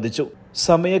എന്നിവർ സംബന്ധിച്ചു.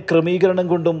 സമയക്രമീകരണം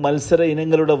കൊണ്ടും മത്സര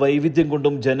ഇനങ്ങളുടെ വൈവിധ്യം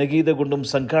കൊണ്ടും ജനഗീത കൊണ്ടും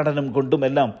സംഘാടനം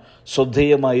കൊണ്ടുമെല്ലാം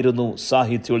ശ്രദ്ധേയമായിരുന്നു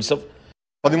സാഹിത്യോത്സവ്.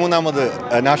 13ാമത്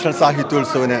നാഷണൽ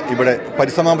സാഹിത്യോത്സവിന് ഇവിടെ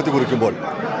പരിസമാപ്തി കുറിക്കുമ്പോൾ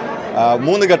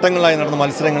 3 ഘട്ടങ്ങളിലായി നടന്ന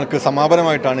മത്സരങ്ങൾക്ക്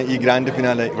സമാപനമായിട്ടാണ് ഈ ഗ്രാൻഡ്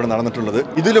ഫിനാലെ ഇവിടെ നടന്നിട്ടുള്ളത്.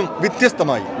 ഇതിലും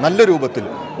വ്യത്യസ്തമായി നല്ല രൂപത്തിൽ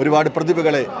ഒരുപാട്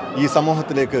പ്രതിഭകളെ ഈ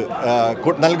സമൂഹത്തിലേക്ക്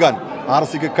നൽകാൻ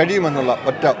RSCക്ക് കഴിയുമെന്നുള്ള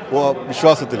ഒറ്റ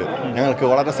വിശ്വാസത്തിൽ ഞങ്ങൾക്ക്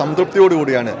വളരെ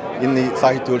സംതൃപ്തിയോടുകൂടിയാണ് ഇന്ന് ഈ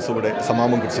സാഹിത്യോത്സവയുടെ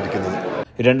സമാപനം കുറിച്ചിരിക്കുന്നത്.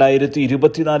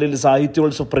 2024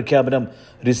 സാഹിത്യോത്സവ പ്രഖ്യാപനം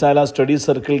റിസാല study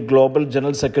circle global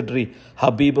general secretary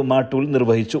Habib Mattool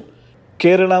നിർവഹിച്ചു.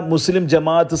 കേരള മുസ്ലിം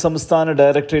ജമാഅത്ത് സംസ്ഥാന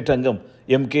ഡയറക്ടറേറ്റ് അംഗം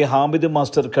MK ഹാമിദ്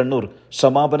മാസ്റ്റർ കണ്ണൂർ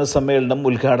സമാപന സമ്മേളനം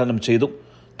ഉദ്ഘാടനം ചെയ്തു.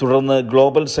 തുടർന്ന്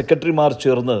ഗ്ലോബൽ സെക്രട്ടറിമാർ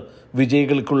ചേർന്ന്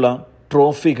വിജയികൾക്കുള്ള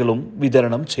ട്രോഫികളും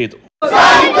വിതരണം ചെയ്തു.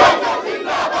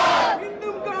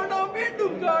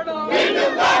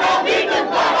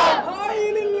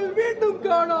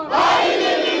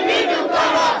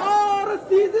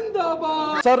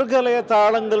 സർഗലയ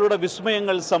താളങ്ങളുടെ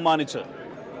വിസ്മയങ്ങൾ സമ്മാനിച്ച്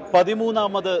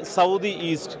 13ാമത് സൗദി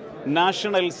ഈസ്റ്റ്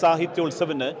നാഷണൽ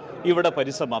സാഹിത്യോത്സവിന് ഇവിടെ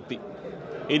പരിസമാപ്തി.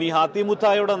 ഇനി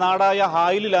ഹാത്തിമുത്തായുടെ നാടായ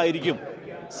ഹായിലിലായിരിക്കും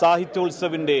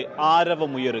സാഹിത്യോത്സവിന്റെ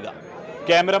ആരവമുയരുക.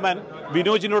 Cameraman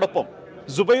വിനോജിനോടൊപ്പം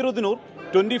സുബൈറുദ്ദീനൂർ,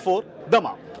 24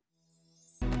 Dammam.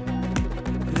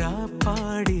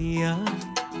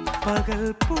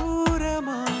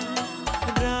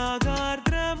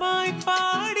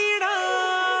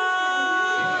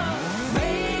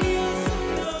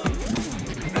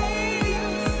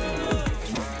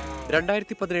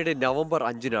 നവംബർ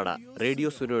 5 റേഡിയോ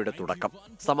സുനോയുടെ തുടക്കം.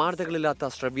 സമാനതകളില്ലാത്ത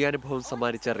ശ്രവ്യാനുഭവം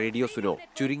സമ്മാനിച്ച റേഡിയോ സുനോ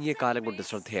ചുരുങ്ങിയ കാലം കൊണ്ട്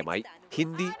ശ്രദ്ധേയമായി.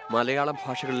 ഹിന്ദി, മലയാളം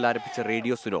ഭാഷകളിൽ ആരംഭിച്ച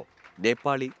റേഡിയോ സുനോ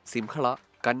നേപ്പാളി, സിംഹള,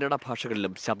 കന്നഡ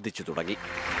ഭാഷകളിലും ശബ്ദിച്ചു തുടങ്ങി.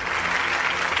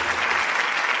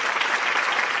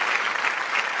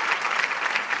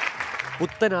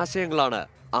 പുത്തൻ ആശയങ്ങളാണ്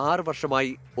 6 വർഷമായി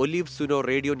ഒലീവ് സുനോ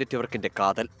റേഡിയോ നെറ്റ്വർക്കിന്റെ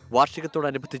കാതൽ.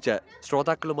 വാർഷികത്തോടനുബന്ധിച്ച്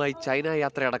ശ്രോതാക്കളുമായി ചൈന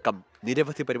യാത്രയടക്കം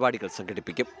നിരവധി പരിപാടികൾ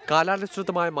സംഘടിപ്പിക്കും.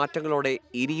 കാലാനുസൃതമായ മാറ്റങ്ങളോടെ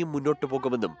ഇനിയും മുന്നോട്ടു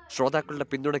പോകുമെന്നും ശ്രോതാക്കളുടെ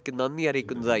പിന്തുണയ്ക്ക് നന്ദി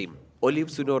അറിയിക്കുന്നതായും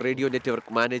olive Suno radio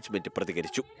network management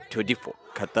പ്രതികരിച്ചു. 24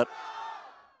 ഖത്തർ.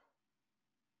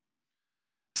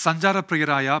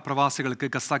 സഞ്ചാരപ്രിയരായ പ്രവാസികൾക്ക്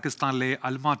കസാഖിസ്ഥാനിലെ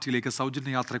അൽമാറ്റിയിലേക്ക്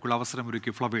സൗജന്യ യാത്രയ്ക്കുള്ള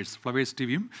അവസരമൊരുക്കി flowers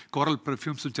ടിവിയും coral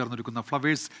പെർഫ്യൂംസും ചേർന്നൊരുക്കുന്ന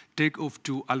flowers take of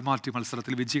two അൽമാറ്റി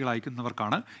മത്സരത്തിൽ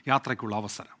വിജയികളായിരിക്കുന്നവർക്കാണ് യാത്രയ്ക്കുള്ള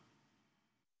അവസരം.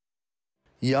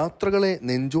 യാത്രകളെ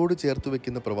നെഞ്ചോട് ചേർത്ത്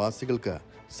വെക്കുന്ന പ്രവാസികൾക്ക്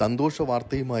സന്തോഷ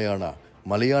വാർത്തയുമായാണ്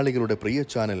മലയാളികളുടെ പ്രിയ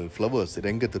ചാനൽ ഫ്ലവേഴ്സ്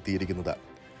രംഗത്തെത്തിയിരിക്കുന്നത്.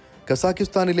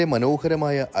 കസാഖിസ്ഥാനിലെ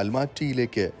മനോഹരമായ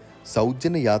അൽമാറ്റിയിലേക്ക്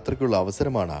സൗജന്യ യാത്രയ്ക്കുള്ള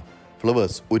അവസരമാണ്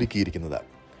ഫ്ലവേഴ്സ് ഒരുക്കിയിരിക്കുന്നത്.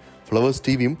 Flowers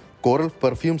ടിവിയും coral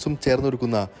പെർഫ്യൂംസും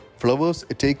ചേർന്നൊരുക്കുന്ന flowers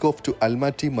take of two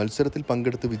അൽമാറ്റി മത്സരത്തിൽ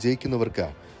പങ്കെടുത്ത് വിജയിക്കുന്നവർക്ക്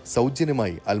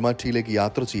സൗജന്യമായി അൽമാറ്റിയിലേക്ക്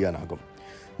യാത്ര ചെയ്യാനാകും.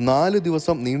 4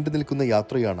 ദിവസം നീണ്ടു നിൽക്കുന്ന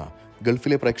യാത്രയാണ്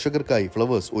ഗൾഫിലെ പ്രേക്ഷകർക്കായി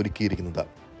ഫ്ലവേഴ്സ് ഒരുക്കിയിരിക്കുന്നത്.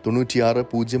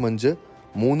 9605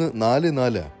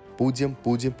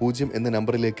 344 000 എന്ന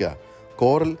നമ്പറിലേക്ക്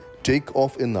കോറൽ ടേക്ക്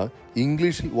ഓഫ് എന്ന്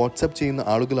ഇംഗ്ലീഷിൽ വാട്സാപ്പ് ചെയ്യുന്ന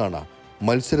ആളുകളാണ്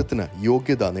മത്സരത്തിന്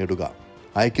യോഗ്യത നേടുക.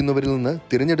 അയക്കുന്നവരിൽ നിന്ന്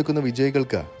തിരഞ്ഞെടുക്കുന്ന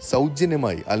വിജയികൾക്ക്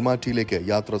സൗജന്യമായി അൽമാറ്റിയിലേക്ക്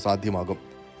യാത്ര സാധ്യമാകും.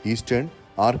 Eastern,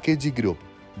 RKG group,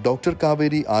 doctor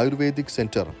Kaveri ayurvedic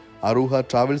centre, അറൂഹ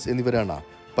travels എന്നിവരാണ്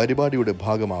പരിപാടിയുടെ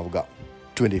ഭാഗമാവുക.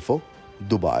 24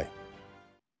 ദുബായ്.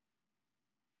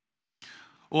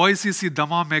 OICC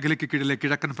ദമാം മേഖലയ്ക്ക് കീഴിലെ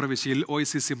കിഴക്കൻ പ്രവിശ്യയിൽ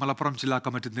OICC മലപ്പുറം ജില്ലാ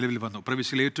കമ്മിറ്റി നിലവിൽ വന്നു.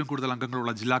 പ്രവിശ്യയിൽ ഏറ്റവും കൂടുതൽ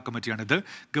അംഗങ്ങളുള്ള ജില്ലാ കമ്മിറ്റിയാണിത്.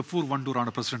 ഗഫൂർ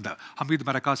വണ്ടൂറാണ് പ്രസിഡന്റ്. ഹമീദ്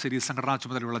മരക്കാശ്ശേരി സംഘടനാ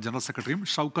ചുമതലയുള്ള ജനറൽ സെക്രട്ടറിയും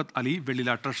ഷൌക്കത്ത് അലി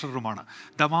വെള്ളില ട്രഷററുമാണ്.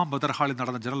 ദമാം ബദർ ഹാളിൽ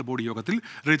നടന്ന ജനറൽ ബോഡി യോഗത്തിൽ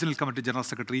regional committee general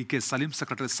secretary EK Saleem,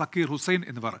 secretary Zakir Hussain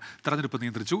എന്നിവർ തെരഞ്ഞെടുപ്പ്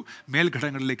നിയന്ത്രിച്ചു.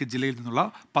 മേൽഘടകങ്ങളിലേക്ക് ജില്ലയിൽ നിന്നുള്ള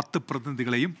 10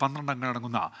 പ്രതിനിധികളെയും 12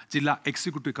 അംഗങ്ങളടങ്ങുന്ന ജില്ലാ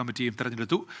എക്സിക്യൂട്ടീവ് കമ്മിറ്റിയെയും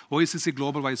തെരഞ്ഞെടുത്തു. OICC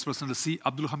global vice president C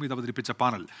Abdul Hameed അവതരിപ്പിച്ച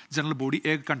പാനൽ ജനറൽ ബോഡി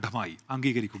ഏകകണ്ഠമായി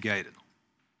അംഗീകരിച്ചു.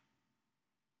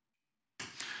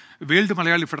 World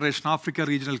Malayali federation Africa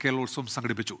regional കേരളോത്സവം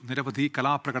സംഘടിപ്പിച്ചു. നിരവധി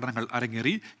കലാപ്രകടനങ്ങൾ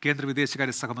അരങ്ങേറി. കേന്ദ്ര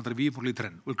വിദേശകാര്യ സഹമന്ത്രി V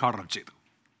മുരളീധരൻ ഉദ്ഘാടനം ചെയ്തു.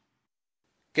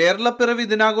 കേരളപ്പിറവി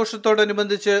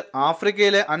ദിനാഘോഷത്തോടനുബന്ധിച്ച്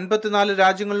ആഫ്രിക്കയിലെ 54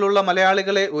 രാജ്യങ്ങളിലുള്ള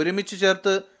മലയാളികളെ ഒരുമിച്ച്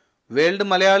ചേർത്ത് വേൾഡ്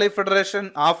മലയാളി ഫെഡറേഷൻ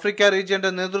ആഫ്രിക്ക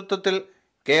റീജിയന്റെ നേതൃത്വത്തിൽ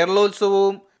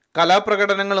കേരളോത്സവവും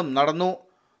കലാപ്രകടനങ്ങളും നടന്നു.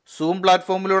 സൂം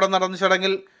പ്ലാറ്റ്ഫോമിലൂടെ നടന്ന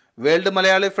ചടങ്ങിൽ world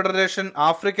Malayali federation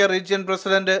Africa region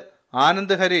president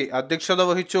Anand Hari അധ്യക്ഷത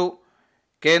വഹിച്ചു.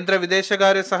 കേന്ദ്ര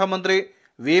വിദേശകാര്യ സഹമന്ത്രി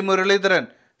V മുരളീധരൻ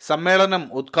സമ്മേളനം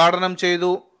ഉദ്ഘാടനം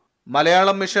ചെയ്തു.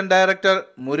 Malayalam mission director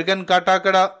Murugan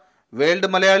Kattakada,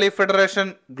 world Malayali federation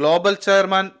global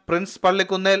chairman Prince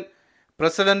Pallikunnel,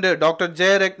 president doctor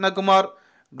J Ratnakumar,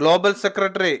 global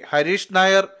secretary Harish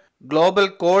Nair, global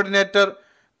coordinator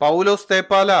പൗലോസ്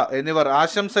തേപ്പാല എന്നിവർ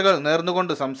ആശംസകൾ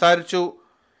നേർന്നുകൊണ്ട് സംസാരിച്ചു.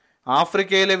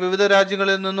 ആഫ്രിക്കയിലെ വിവിധ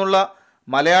രാജ്യങ്ങളിൽ നിന്നുള്ള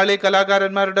മലയാളി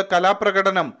കലാകാരന്മാരുടെ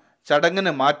കലാപ്രകടനം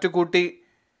ചടങ്ങിന് മാറ്റുകൂട്ടി.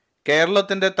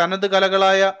 കേരളത്തിന്റെ തനത്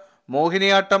കലകളായ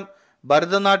മോഹിനിയാട്ടം,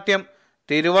 ഭരതനാട്യം,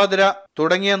 തിരുവാതിര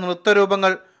തുടങ്ങിയ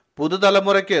നൃത്തരൂപങ്ങൾ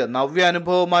പുതുതലമുറയ്ക്ക് നവ്യ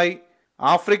അനുഭവമായി.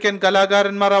 ആഫ്രിക്കൻ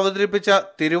കലാകാരന്മാർ അവതരിപ്പിച്ച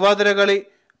തിരുവാതിര കളി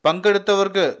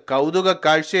പങ്കെടുത്തവർക്ക് കൗതുക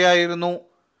കാഴ്ചയായിരുന്നു.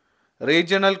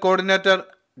 Regional coordinator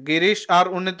Girish R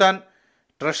Unnithan,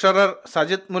 treasurer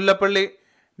Sajith Mullappally,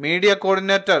 media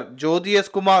coordinator ജ്യോതി S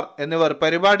കുമാർ എന്നിവർ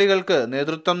പരിപാടികൾക്ക്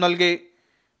നേതൃത്വം നൽകി.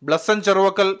 ബ്ലസ്സൻ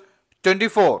ചെറുവക്കൽ,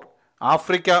 24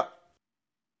 ആഫ്രിക്ക.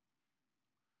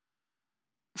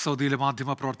 സൗദിയിലെ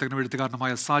മാധ്യമ പ്രവർത്തകനും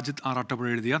എഴുത്തുകാരനുമായ സാജിദ് ആറാട്ടുപുഴ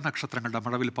എഴുതിയ നക്ഷത്രങ്ങളുടെ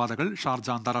മഴവിൽ പാതകൾ ഷാർജ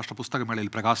അന്താരാഷ്ട്ര പുസ്തകമേളയിൽ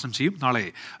പ്രകാശനം ചെയ്യും. നാളെ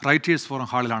റൈറ്റേഴ്സ് ഫോറം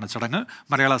ഹാളിലാണ് ചടങ്ങ്.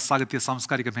 മലയാള സാഹിത്യ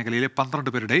സാംസ്കാരിക മേഖലയിലെ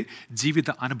 12 പേരുടെ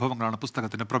ജീവിത അനുഭവങ്ങളാണ്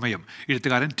പുസ്തകത്തിന്റെ പ്രമേയം.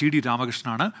 എഴുത്തുകാരൻ TD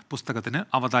രാമകൃഷ്ണനാണ് പുസ്തകത്തിന്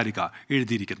അവതാരിക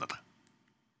എഴുതിയിരിക്കുന്നത്.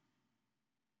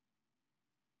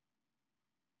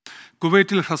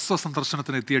 കുവൈറ്റിൽ ഹ്രസ്വ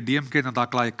സന്ദർശനത്തിനെത്തിയ DMK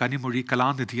നേതാക്കളായ കനിമൊഴി,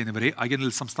 കലാനിധി എന്നിവരെ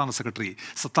INL സംസ്ഥാന സെക്രട്ടറി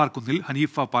സത്താർ കുന്നിൽ,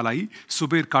 ഹനീഫ പാലായി,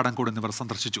 സുബൈർ കാടങ്കോട് എന്നിവർ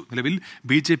സന്ദർശിച്ചു. നിലവിൽ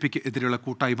BJPക്ക് എതിരെയുള്ള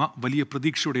കൂട്ടായ്മ വലിയ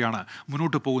പ്രതീക്ഷയോടെയാണ്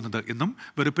മുന്നോട്ട് പോകുന്നത് എന്നും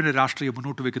വെറുപ്പിന്റെ രാഷ്ട്രീയം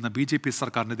മുന്നോട്ട് വയ്ക്കുന്ന BJP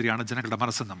സർക്കാരിനെതിരെയാണ് ജനങ്ങളുടെ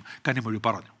മനസ്സെന്നും കനിമൊഴി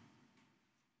പറഞ്ഞു.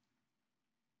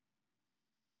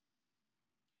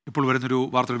 ഇപ്പോൾ വരുന്നൊരു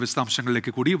വാർത്തയുടെ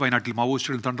വിശദാംശങ്ങളിലേക്ക് കൂടി. വയനാട്ടിൽ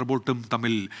മാവോയിസ്റ്റുകളും തണ്ടർബോൾട്ടും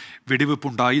തമ്മിൽ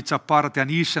വെടിവെപ്പുണ്ടായി. ചപ്പാറത്തെ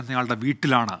അനീഷ് എന്നയാളുടെ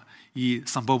വീട്ടിലാണ് ഈ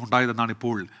സംഭവം ഉണ്ടായതെന്നാണ്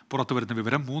ഇപ്പോൾ പുറത്തുവരുന്ന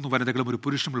വിവരം. 3 വനിതകളും ഒരു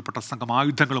പുരുഷനും ഉൾപ്പെട്ട സംഘം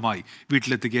ആയുധങ്ങളുമായി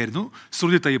വീട്ടിലെത്തുകയായിരുന്നു.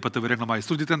 സുർജിത്ത് അയ്യപ്പത്ത് വിവരങ്ങളുമായി.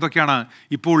 സുർജിത്ത്, എന്തൊക്കെയാണ്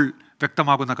ഇപ്പോൾ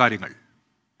വ്യക്തമാകുന്ന കാര്യങ്ങൾ?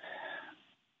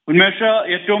 ഉന്മേഷ്,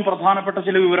 ഏറ്റവും പ്രധാനപ്പെട്ട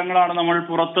ചില വിവരങ്ങളാണ് നമ്മൾ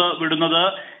പുറത്ത് വിടുന്നത്.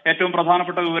 ഏറ്റവും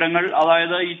പ്രധാനപ്പെട്ട വിവരങ്ങൾ,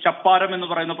 അതായത് ഈ ചപ്പാരം എന്ന്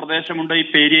പറയുന്ന പ്രദേശമുണ്ട് ഈ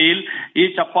പേരിയയിൽ. ഈ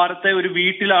ചപ്പാരത്തെ ഒരു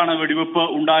വീട്ടിലാണ് വെടിവെപ്പ്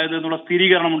ഉണ്ടായത് എന്നുള്ള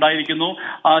സ്ഥിരീകരണം ഉണ്ടായിരിക്കുന്നു.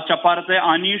 ചപ്പാരത്തെ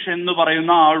അനീഷ് എന്ന്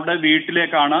പറയുന്ന ആളുടെ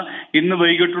വീട്ടിലേക്കാണ് ഇന്ന്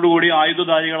വൈകിട്ടോടുകൂടി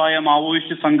ആയുധധാരികളായ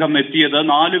മാവോയിസ്റ്റ് സംഘം എത്തിയത്.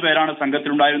 4 പേരാണ്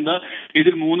സംഘത്തിലുണ്ടായിരുന്നത്.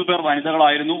 ഇതിൽ 3 പേർ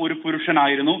വനിതകളായിരുന്നു, ഒരു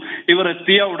പുരുഷനായിരുന്നു. ഇവർ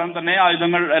എത്തിയ ഉടൻ തന്നെ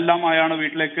ആയുധങ്ങൾ എല്ലാമായാണ്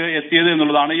വീട്ടിലേക്ക് എത്തിയത്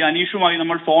എന്നുള്ളതാണ്. ഈ അനീഷുമായി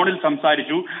നമ്മൾ ഫോണിൽ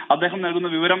സംസാരിച്ചു. അദ്ദേഹം നൽകുന്ന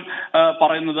വിവരം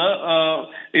പറയുന്നത്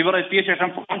ഇവർ എത്തിയ ശേഷം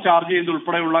ഫോൺ ചാർജ് ചെയ്യുന്നത്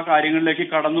ഉൾപ്പെടെയുള്ള കാര്യങ്ങളിലേക്ക്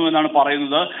കടന്നു എന്നാണ്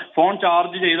പറയുന്നത്. ഫോൺ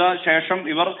ചാർജ് ചെയ്ത ശേഷം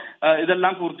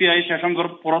ഇതെല്ലാം പൂർത്തിയായ ശേഷം ഇവർ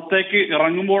പുറത്തേക്ക്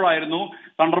ഇറങ്ങുമ്പോഴായിരുന്നു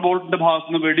തണ്ടർബോൾട്ടിന്റെ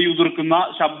ഭാഗത്തുനിന്ന് വെടിയുതിർക്കുന്ന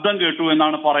ശബ്ദം കേട്ടു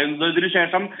എന്നാണ് പറയുന്നത്.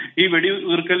 ഇതിനുശേഷം ഈ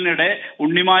വെടിയുതിർക്കലിനിടെ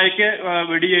ഉണ്ണിമായയ്ക്ക്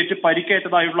വെടിയേറ്റ്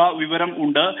പരിക്കേറ്റതായുള്ള വിവരം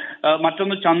ഉണ്ട്.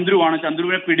 മറ്റൊന്ന് ചന്ദ്രുവാണ്.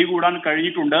 ചന്ദ്രുവിനെ പിടികൂടാൻ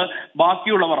കഴിഞ്ഞിട്ടുണ്ട്.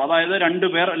 ബാക്കിയുള്ളവർ, അതായത് 2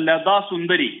 പേർ, ലതാ,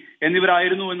 സുന്ദരി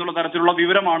എന്നിവരായിരുന്നു എന്നുള്ള തരത്തിലുള്ള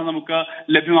വിവരമാണ് നമുക്ക്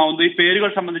ലഭ്യമാവുന്നത്. ഈ പേരുകൾ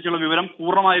സംബന്ധിച്ചുള്ള വിവരം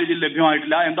പൂർണ്ണമായ രീതിയിൽ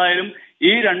ലഭ്യമായിട്ടില്ല. എന്തായാലും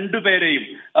ഈ 2 പേരെയും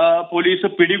പോലീസ്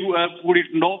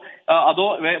പിടികൂടിയിട്ടുണ്ടോ അതോ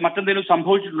മറ്റെന്തെങ്കിലും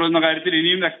സംഭവിച്ചിട്ടുണ്ടോ എന്ന കാര്യത്തിൽ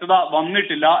ഇനിയും വ്യക്തത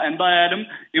വന്നിട്ടില്ല. എന്തായാലും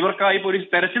ഇവർക്കായി പോലീസ്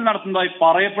തെരച്ചിൽ നടത്തുന്നതായി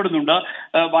പറയപ്പെടുന്നുണ്ട്.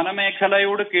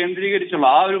 വനമേഖലയോട് കേന്ദ്രീകരിച്ചുള്ള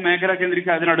ആ ഒരു മേഖല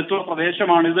കേന്ദ്രീകരിച്ച് അതിനടുത്തുള്ള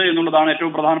പ്രദേശമാണിത് എന്നുള്ളതാണ്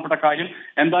ഏറ്റവും പ്രധാനപ്പെട്ട കാര്യം.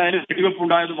 എന്തായാലും വെടിവെപ്പ്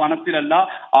ഉണ്ടായത് വനത്തിലല്ല,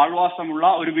 ആൾവാസമുള്ള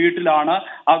ഒരു വീട്ടിലാണ്.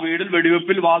 ആ വീടിൽ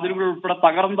വെടിവെപ്പിൽ വാതിലുകൾ ഉൾപ്പെടെ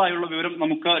തകർന്നതായുള്ള വിവരം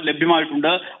നമുക്ക്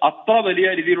ലഭ്യമായിട്ടുണ്ട്. അത്ര വലിയ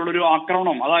രീതിയിലുള്ള ഒരു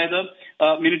ആക്രമണം, അതായത്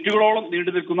മിനിറ്റുകളോളം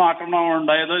നീണ്ടു നിൽക്കുന്ന ആക്രമണമാണ്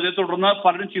ഉണ്ടായത്. ഇതേ തുടർന്ന്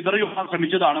പലരും ചിതറിയോടാൻ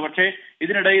ശ്രമിച്ചതാണ്. പക്ഷേ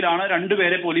ഇതിനിടയിലാണ്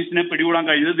രണ്ടുപേരെ പോലീസിനെ പിടികൂടാൻ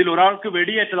കഴിഞ്ഞത്. ഇതിൽ ഒരാൾക്ക്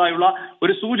വെടിയേറ്റതായുള്ള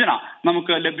ഒരു സൂചന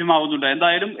നമുക്ക് ലഭ്യമാകുന്നുണ്ട്.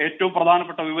 എന്തായാലും ഏറ്റവും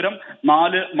പ്രധാനപ്പെട്ട വിവരം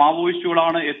 4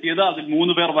 മാവോയിസ്റ്റുകളാണ് എത്തിയത്. അതിൽ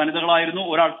 3 പേർ വനിതകളായിരുന്നു,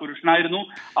 ഒരാൾ പുരുഷനായിരുന്നു.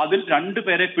 അതിൽ 2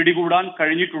 പേരെ പിടികൂടാൻ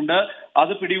കഴിഞ്ഞിട്ടുണ്ട്.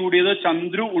 അത് പിടികൂടിയത്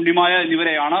ചന്ദ്രു, ഉണ്ണിമായ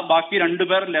എന്നിവരെയാണ്. ബാക്കി 2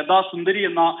 പേർ ലത, സുന്ദരി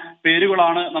എന്ന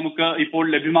പേരുകളാണ് നമുക്ക് ഇപ്പോൾ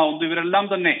ലഭ്യമാവുന്നത്. ഇവരെല്ലാം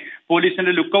തന്നെ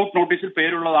പോലീസിന്റെ ലുക്കൌട്ട് നോട്ടീസിൽ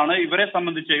പേരുള്ളതാണ്. ഇവരെ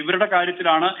സംബന്ധിച്ച് ഇവരുടെ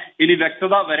കാര്യത്തിലാണ് ഇനി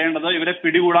വ്യക്തത വരേണ്ടത്. ഇവരെ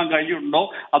പിടികൂടാൻ കഴിഞ്ഞിട്ടുണ്ടോ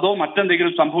അതോ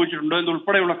മറ്റെന്തെങ്കിലും സംഭവിച്ചിട്ടുണ്ടോ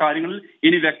എന്നുൾപ്പെടെയുള്ള കാര്യങ്ങളിൽ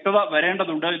ഇനി വ്യക്തത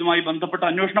വരേണ്ടതുണ്ട്. ഇതുമായി ബന്ധപ്പെട്ട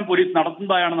അന്വേഷണം പോലീസ്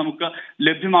നടത്തുന്നതായാണ് നമുക്ക്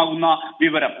ലഭ്യമാകുന്ന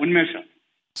വിവരം. ഉന്മേഷ്.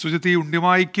 സുജിത്ത്,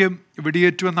 ഉണ്ണിമായ്ക്ക്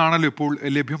വെടിയേറ്റുവെന്നാണല്ലോ ഇപ്പോൾ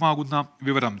ലഭ്യമാകുന്ന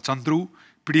വിവരം. ചന്ദ്രു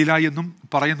പിടിയിലായി എന്നും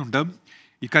പറയുന്നുണ്ട്.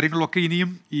 ഇക്കാര്യങ്ങളൊക്കെ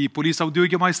ഇനിയും ഈ പോലീസ്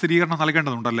ഔദ്യോഗികമായ സ്ഥിരീകരണം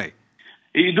നൽകേണ്ടതുണ്ടല്ലേ?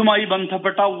 ഇതുമായി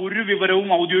ബന്ധപ്പെട്ട ഒരു വിവരവും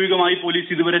ഔദ്യോഗികമായി പോലീസ്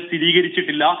ഇതുവരെ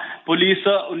സ്ഥിരീകരിച്ചിട്ടില്ല.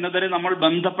 പോലീസ് ഉന്നതരെ നമ്മൾ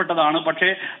ബന്ധപ്പെട്ടതാണ്. പക്ഷേ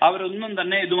അവരൊന്നും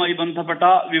തന്നെ ഇതുമായി ബന്ധപ്പെട്ട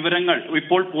വിവരങ്ങൾ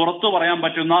ഇപ്പോൾ പുറത്തു പറയാൻ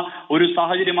പറ്റുന്ന ഒരു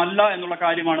സാഹചര്യമല്ല എന്നുള്ള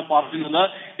കാര്യമാണ് പറയുന്നത്.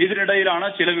 ഇതിനിടയിലാണ്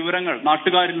ചില വിവരങ്ങൾ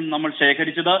നാട്ടുകാരിൽ നിന്ന് നമ്മൾ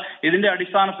ശേഖരിച്ചത്. ഇതിന്റെ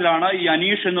അടിസ്ഥാനത്തിലാണ് ഈ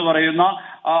അനീഷ് എന്ന് പറയുന്ന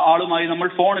ആളുമായി നമ്മൾ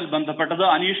ഫോണിൽ ബന്ധപ്പെട്ടത്.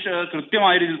 അനീഷ്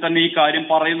കൃത്യമായ രീതിയിൽ തന്നെ ഈ കാര്യം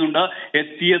പറയുന്നുണ്ട്.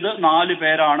 എത്തിയത് 4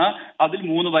 പേരാണ്. അതിൽ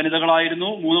 3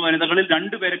 വനിതകളായിരുന്നു. 3 വനിതകളിൽ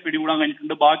 2 പേരെ പിടികൂടാൻ കഴിഞ്ഞിട്ടുണ്ട്.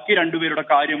 ബാക്കി 2 പേരുടെ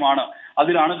കാര്യമാണ്,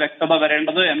 അതിലാണ് വ്യക്തത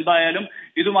വരേണ്ടത്. എന്തായാലും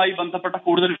ഇതുമായി ബന്ധപ്പെട്ട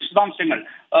കൂടുതൽ വിശദാംശങ്ങൾ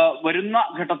വരുന്ന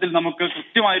ഘട്ടത്തിൽ നമുക്ക്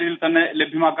കൃത്യമായ രീതിയിൽ തന്നെ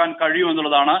ലഭ്യമാക്കാൻ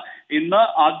കഴിയുമെന്നുള്ളതാണ്. ഇന്ന്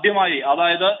ആദ്യമായി,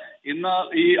 അതായത് ഇന്ന്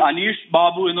ഈ അനീഷ്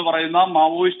ബാബു എന്ന് പറയുന്ന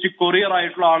മാവോയിസ്റ്റ് കൊറിയർ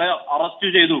ആയിട്ടുള്ള ആളെ അറസ്റ്റ്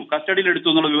ചെയ്തു, കസ്റ്റഡിയിൽ എടുത്തു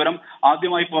എന്നുള്ള വിവരം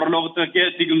ആദ്യമായി പുറലോകത്തേക്ക്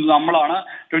എത്തിക്കുന്നത് നമ്മളാണ്,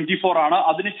 24 ആണ്.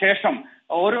 അതിനുശേഷം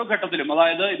ഓരോ ഘട്ടത്തിലും,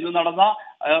 അതായത് ഇന്ന് നടന്ന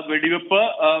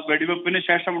വെടിവെപ്പിന്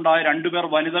ശേഷമുണ്ടായ 2 പേർ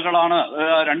വനിതകളാണ്.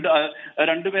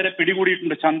 2 പേരെ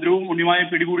പിടികൂടിയിട്ടുണ്ട്. ചന്ദ്രുവും ഉണ്ണിമായും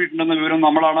പിടികൂടിയിട്ടുണ്ടെന്ന വിവരം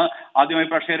നമ്മളാണ് ആദ്യമായി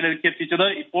പ്രേക്ഷകരിലേക്ക് എത്തിച്ചത്.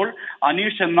 ഇപ്പോൾ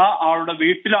അനീഷ് എന്ന ആളുടെ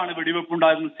വീട്ടിലാണ്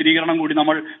വെടിവെപ്പുണ്ടായിരുന്ന സ്ഥിരീകരണം കൂടി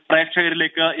നമ്മൾ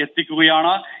പ്രേക്ഷകരിലേക്ക്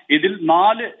എത്തിക്കുകയാണ്. ഇതിൽ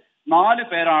 4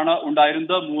 പേരാണ്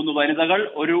ഉണ്ടായിരുന്നത്. 3 വനിതകൾ,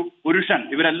 ഒരു പുരുഷൻ.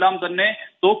 ഇവരെല്ലാം തന്നെ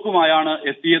തോക്കുമായാണ്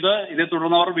എത്തിയത്. ഇതേ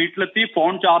തുടർന്ന് അവർ വീട്ടിലെത്തി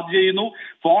ഫോൺ ചാർജ് ചെയ്യുന്നു.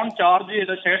 ഫോൺ ചാർജ്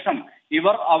ചെയ്ത ശേഷം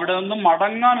ഇവർ അവിടെ നിന്നും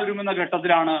മടങ്ങാൻ ഒരുങ്ങുന്ന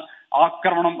ഘട്ടത്തിലാണ്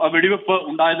വെടിവെപ്പ്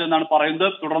ഉണ്ടായത് എന്നാണ്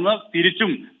പറയുന്നത്. തുടർന്ന്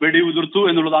തിരിച്ചും വെടിയുതിർത്തു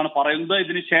എന്നുള്ളതാണ് പറയുന്നത്.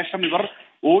 ഇതിനുശേഷം ഇവർ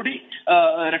ഓടി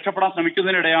രക്ഷപ്പെടാൻ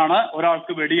ശ്രമിക്കുന്നതിനിടെയാണ്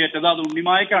ഒരാൾക്ക് വെടിയേറ്റത്. അത്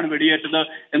ഉണ്ണിമായ്ക്കാണ് വെടിയേറ്റത്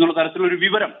എന്നുള്ള തരത്തിലൊരു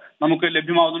വിവരം നമുക്ക്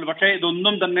ലഭ്യമാകുന്നുണ്ട്. പക്ഷേ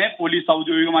ഇതൊന്നും തന്നെ പോലീസ്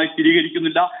ഔദ്യോഗികമായി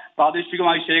സ്ഥിരീകരിക്കുന്നില്ല.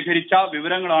 പ്രാദേശികമായി ശേഖരിച്ച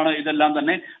വിവരങ്ങളാണ് ഇതെല്ലാം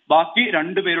തന്നെ. ബാക്കി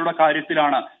 2 പേരുടെ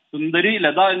കാര്യത്തിലാണ്, സുന്ദരി,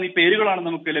 ലത എന്നീ പേരുകളാണ്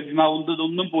നമുക്ക് ലഭ്യമാകുന്നത്.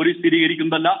 ഇതൊന്നും പോലീസ്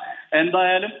സ്ഥിരീകരിക്കുന്നതല്ല.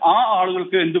 എന്തായാലും ആ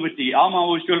ആളുകൾക്ക് എന്തുപറ്റി, ആ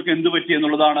മാവോയിസ്റ്റുകൾക്ക് എന്തുപറ്റി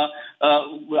എന്നുള്ളതാണ്,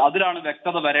 അതിലാണ്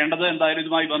വ്യക്തത വരേണ്ടത്. എന്തായാലും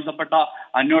ഇതുമായി ബന്ധപ്പെട്ട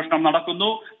അന്വേഷണം നടക്കുന്നു.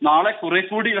 നാളെ കുറെ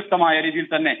കൂടി വ്യക്തമായ രീതിയിൽ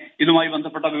തന്നെ ഇതുമായി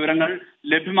ബന്ധപ്പെട്ട വിവരങ്ങൾ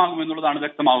ലഭ്യമാകുമെന്നുള്ളതാണ്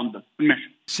വ്യക്തമാവുന്നത്. ഉന്മേഷ്.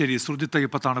 ശരി, സുജിത്ത്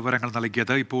അയ്യപ്പത്താണ് വിവരങ്ങൾ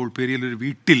നൽകിയത്. ഇപ്പോൾ പേരിൽ ഒരു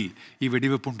വീട്ടിൽ ഈ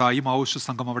വെടിവെപ്പുണ്ടായി. മാവോയിസ്റ്റ്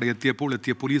സംഘം അവിടെ എത്തിയ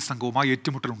പോലീസ് സംഘവുമായി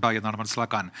ഏറ്റുമുട്ടലുണ്ടായി എന്നാണ്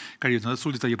മനസ്സിലാക്കാൻ കഴിയുന്നത്.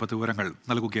 സുജിത്ത് അയ്യപ്പത്ത് വിവരങ്ങൾ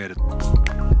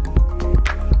നൽകുകയായിരുന്നു.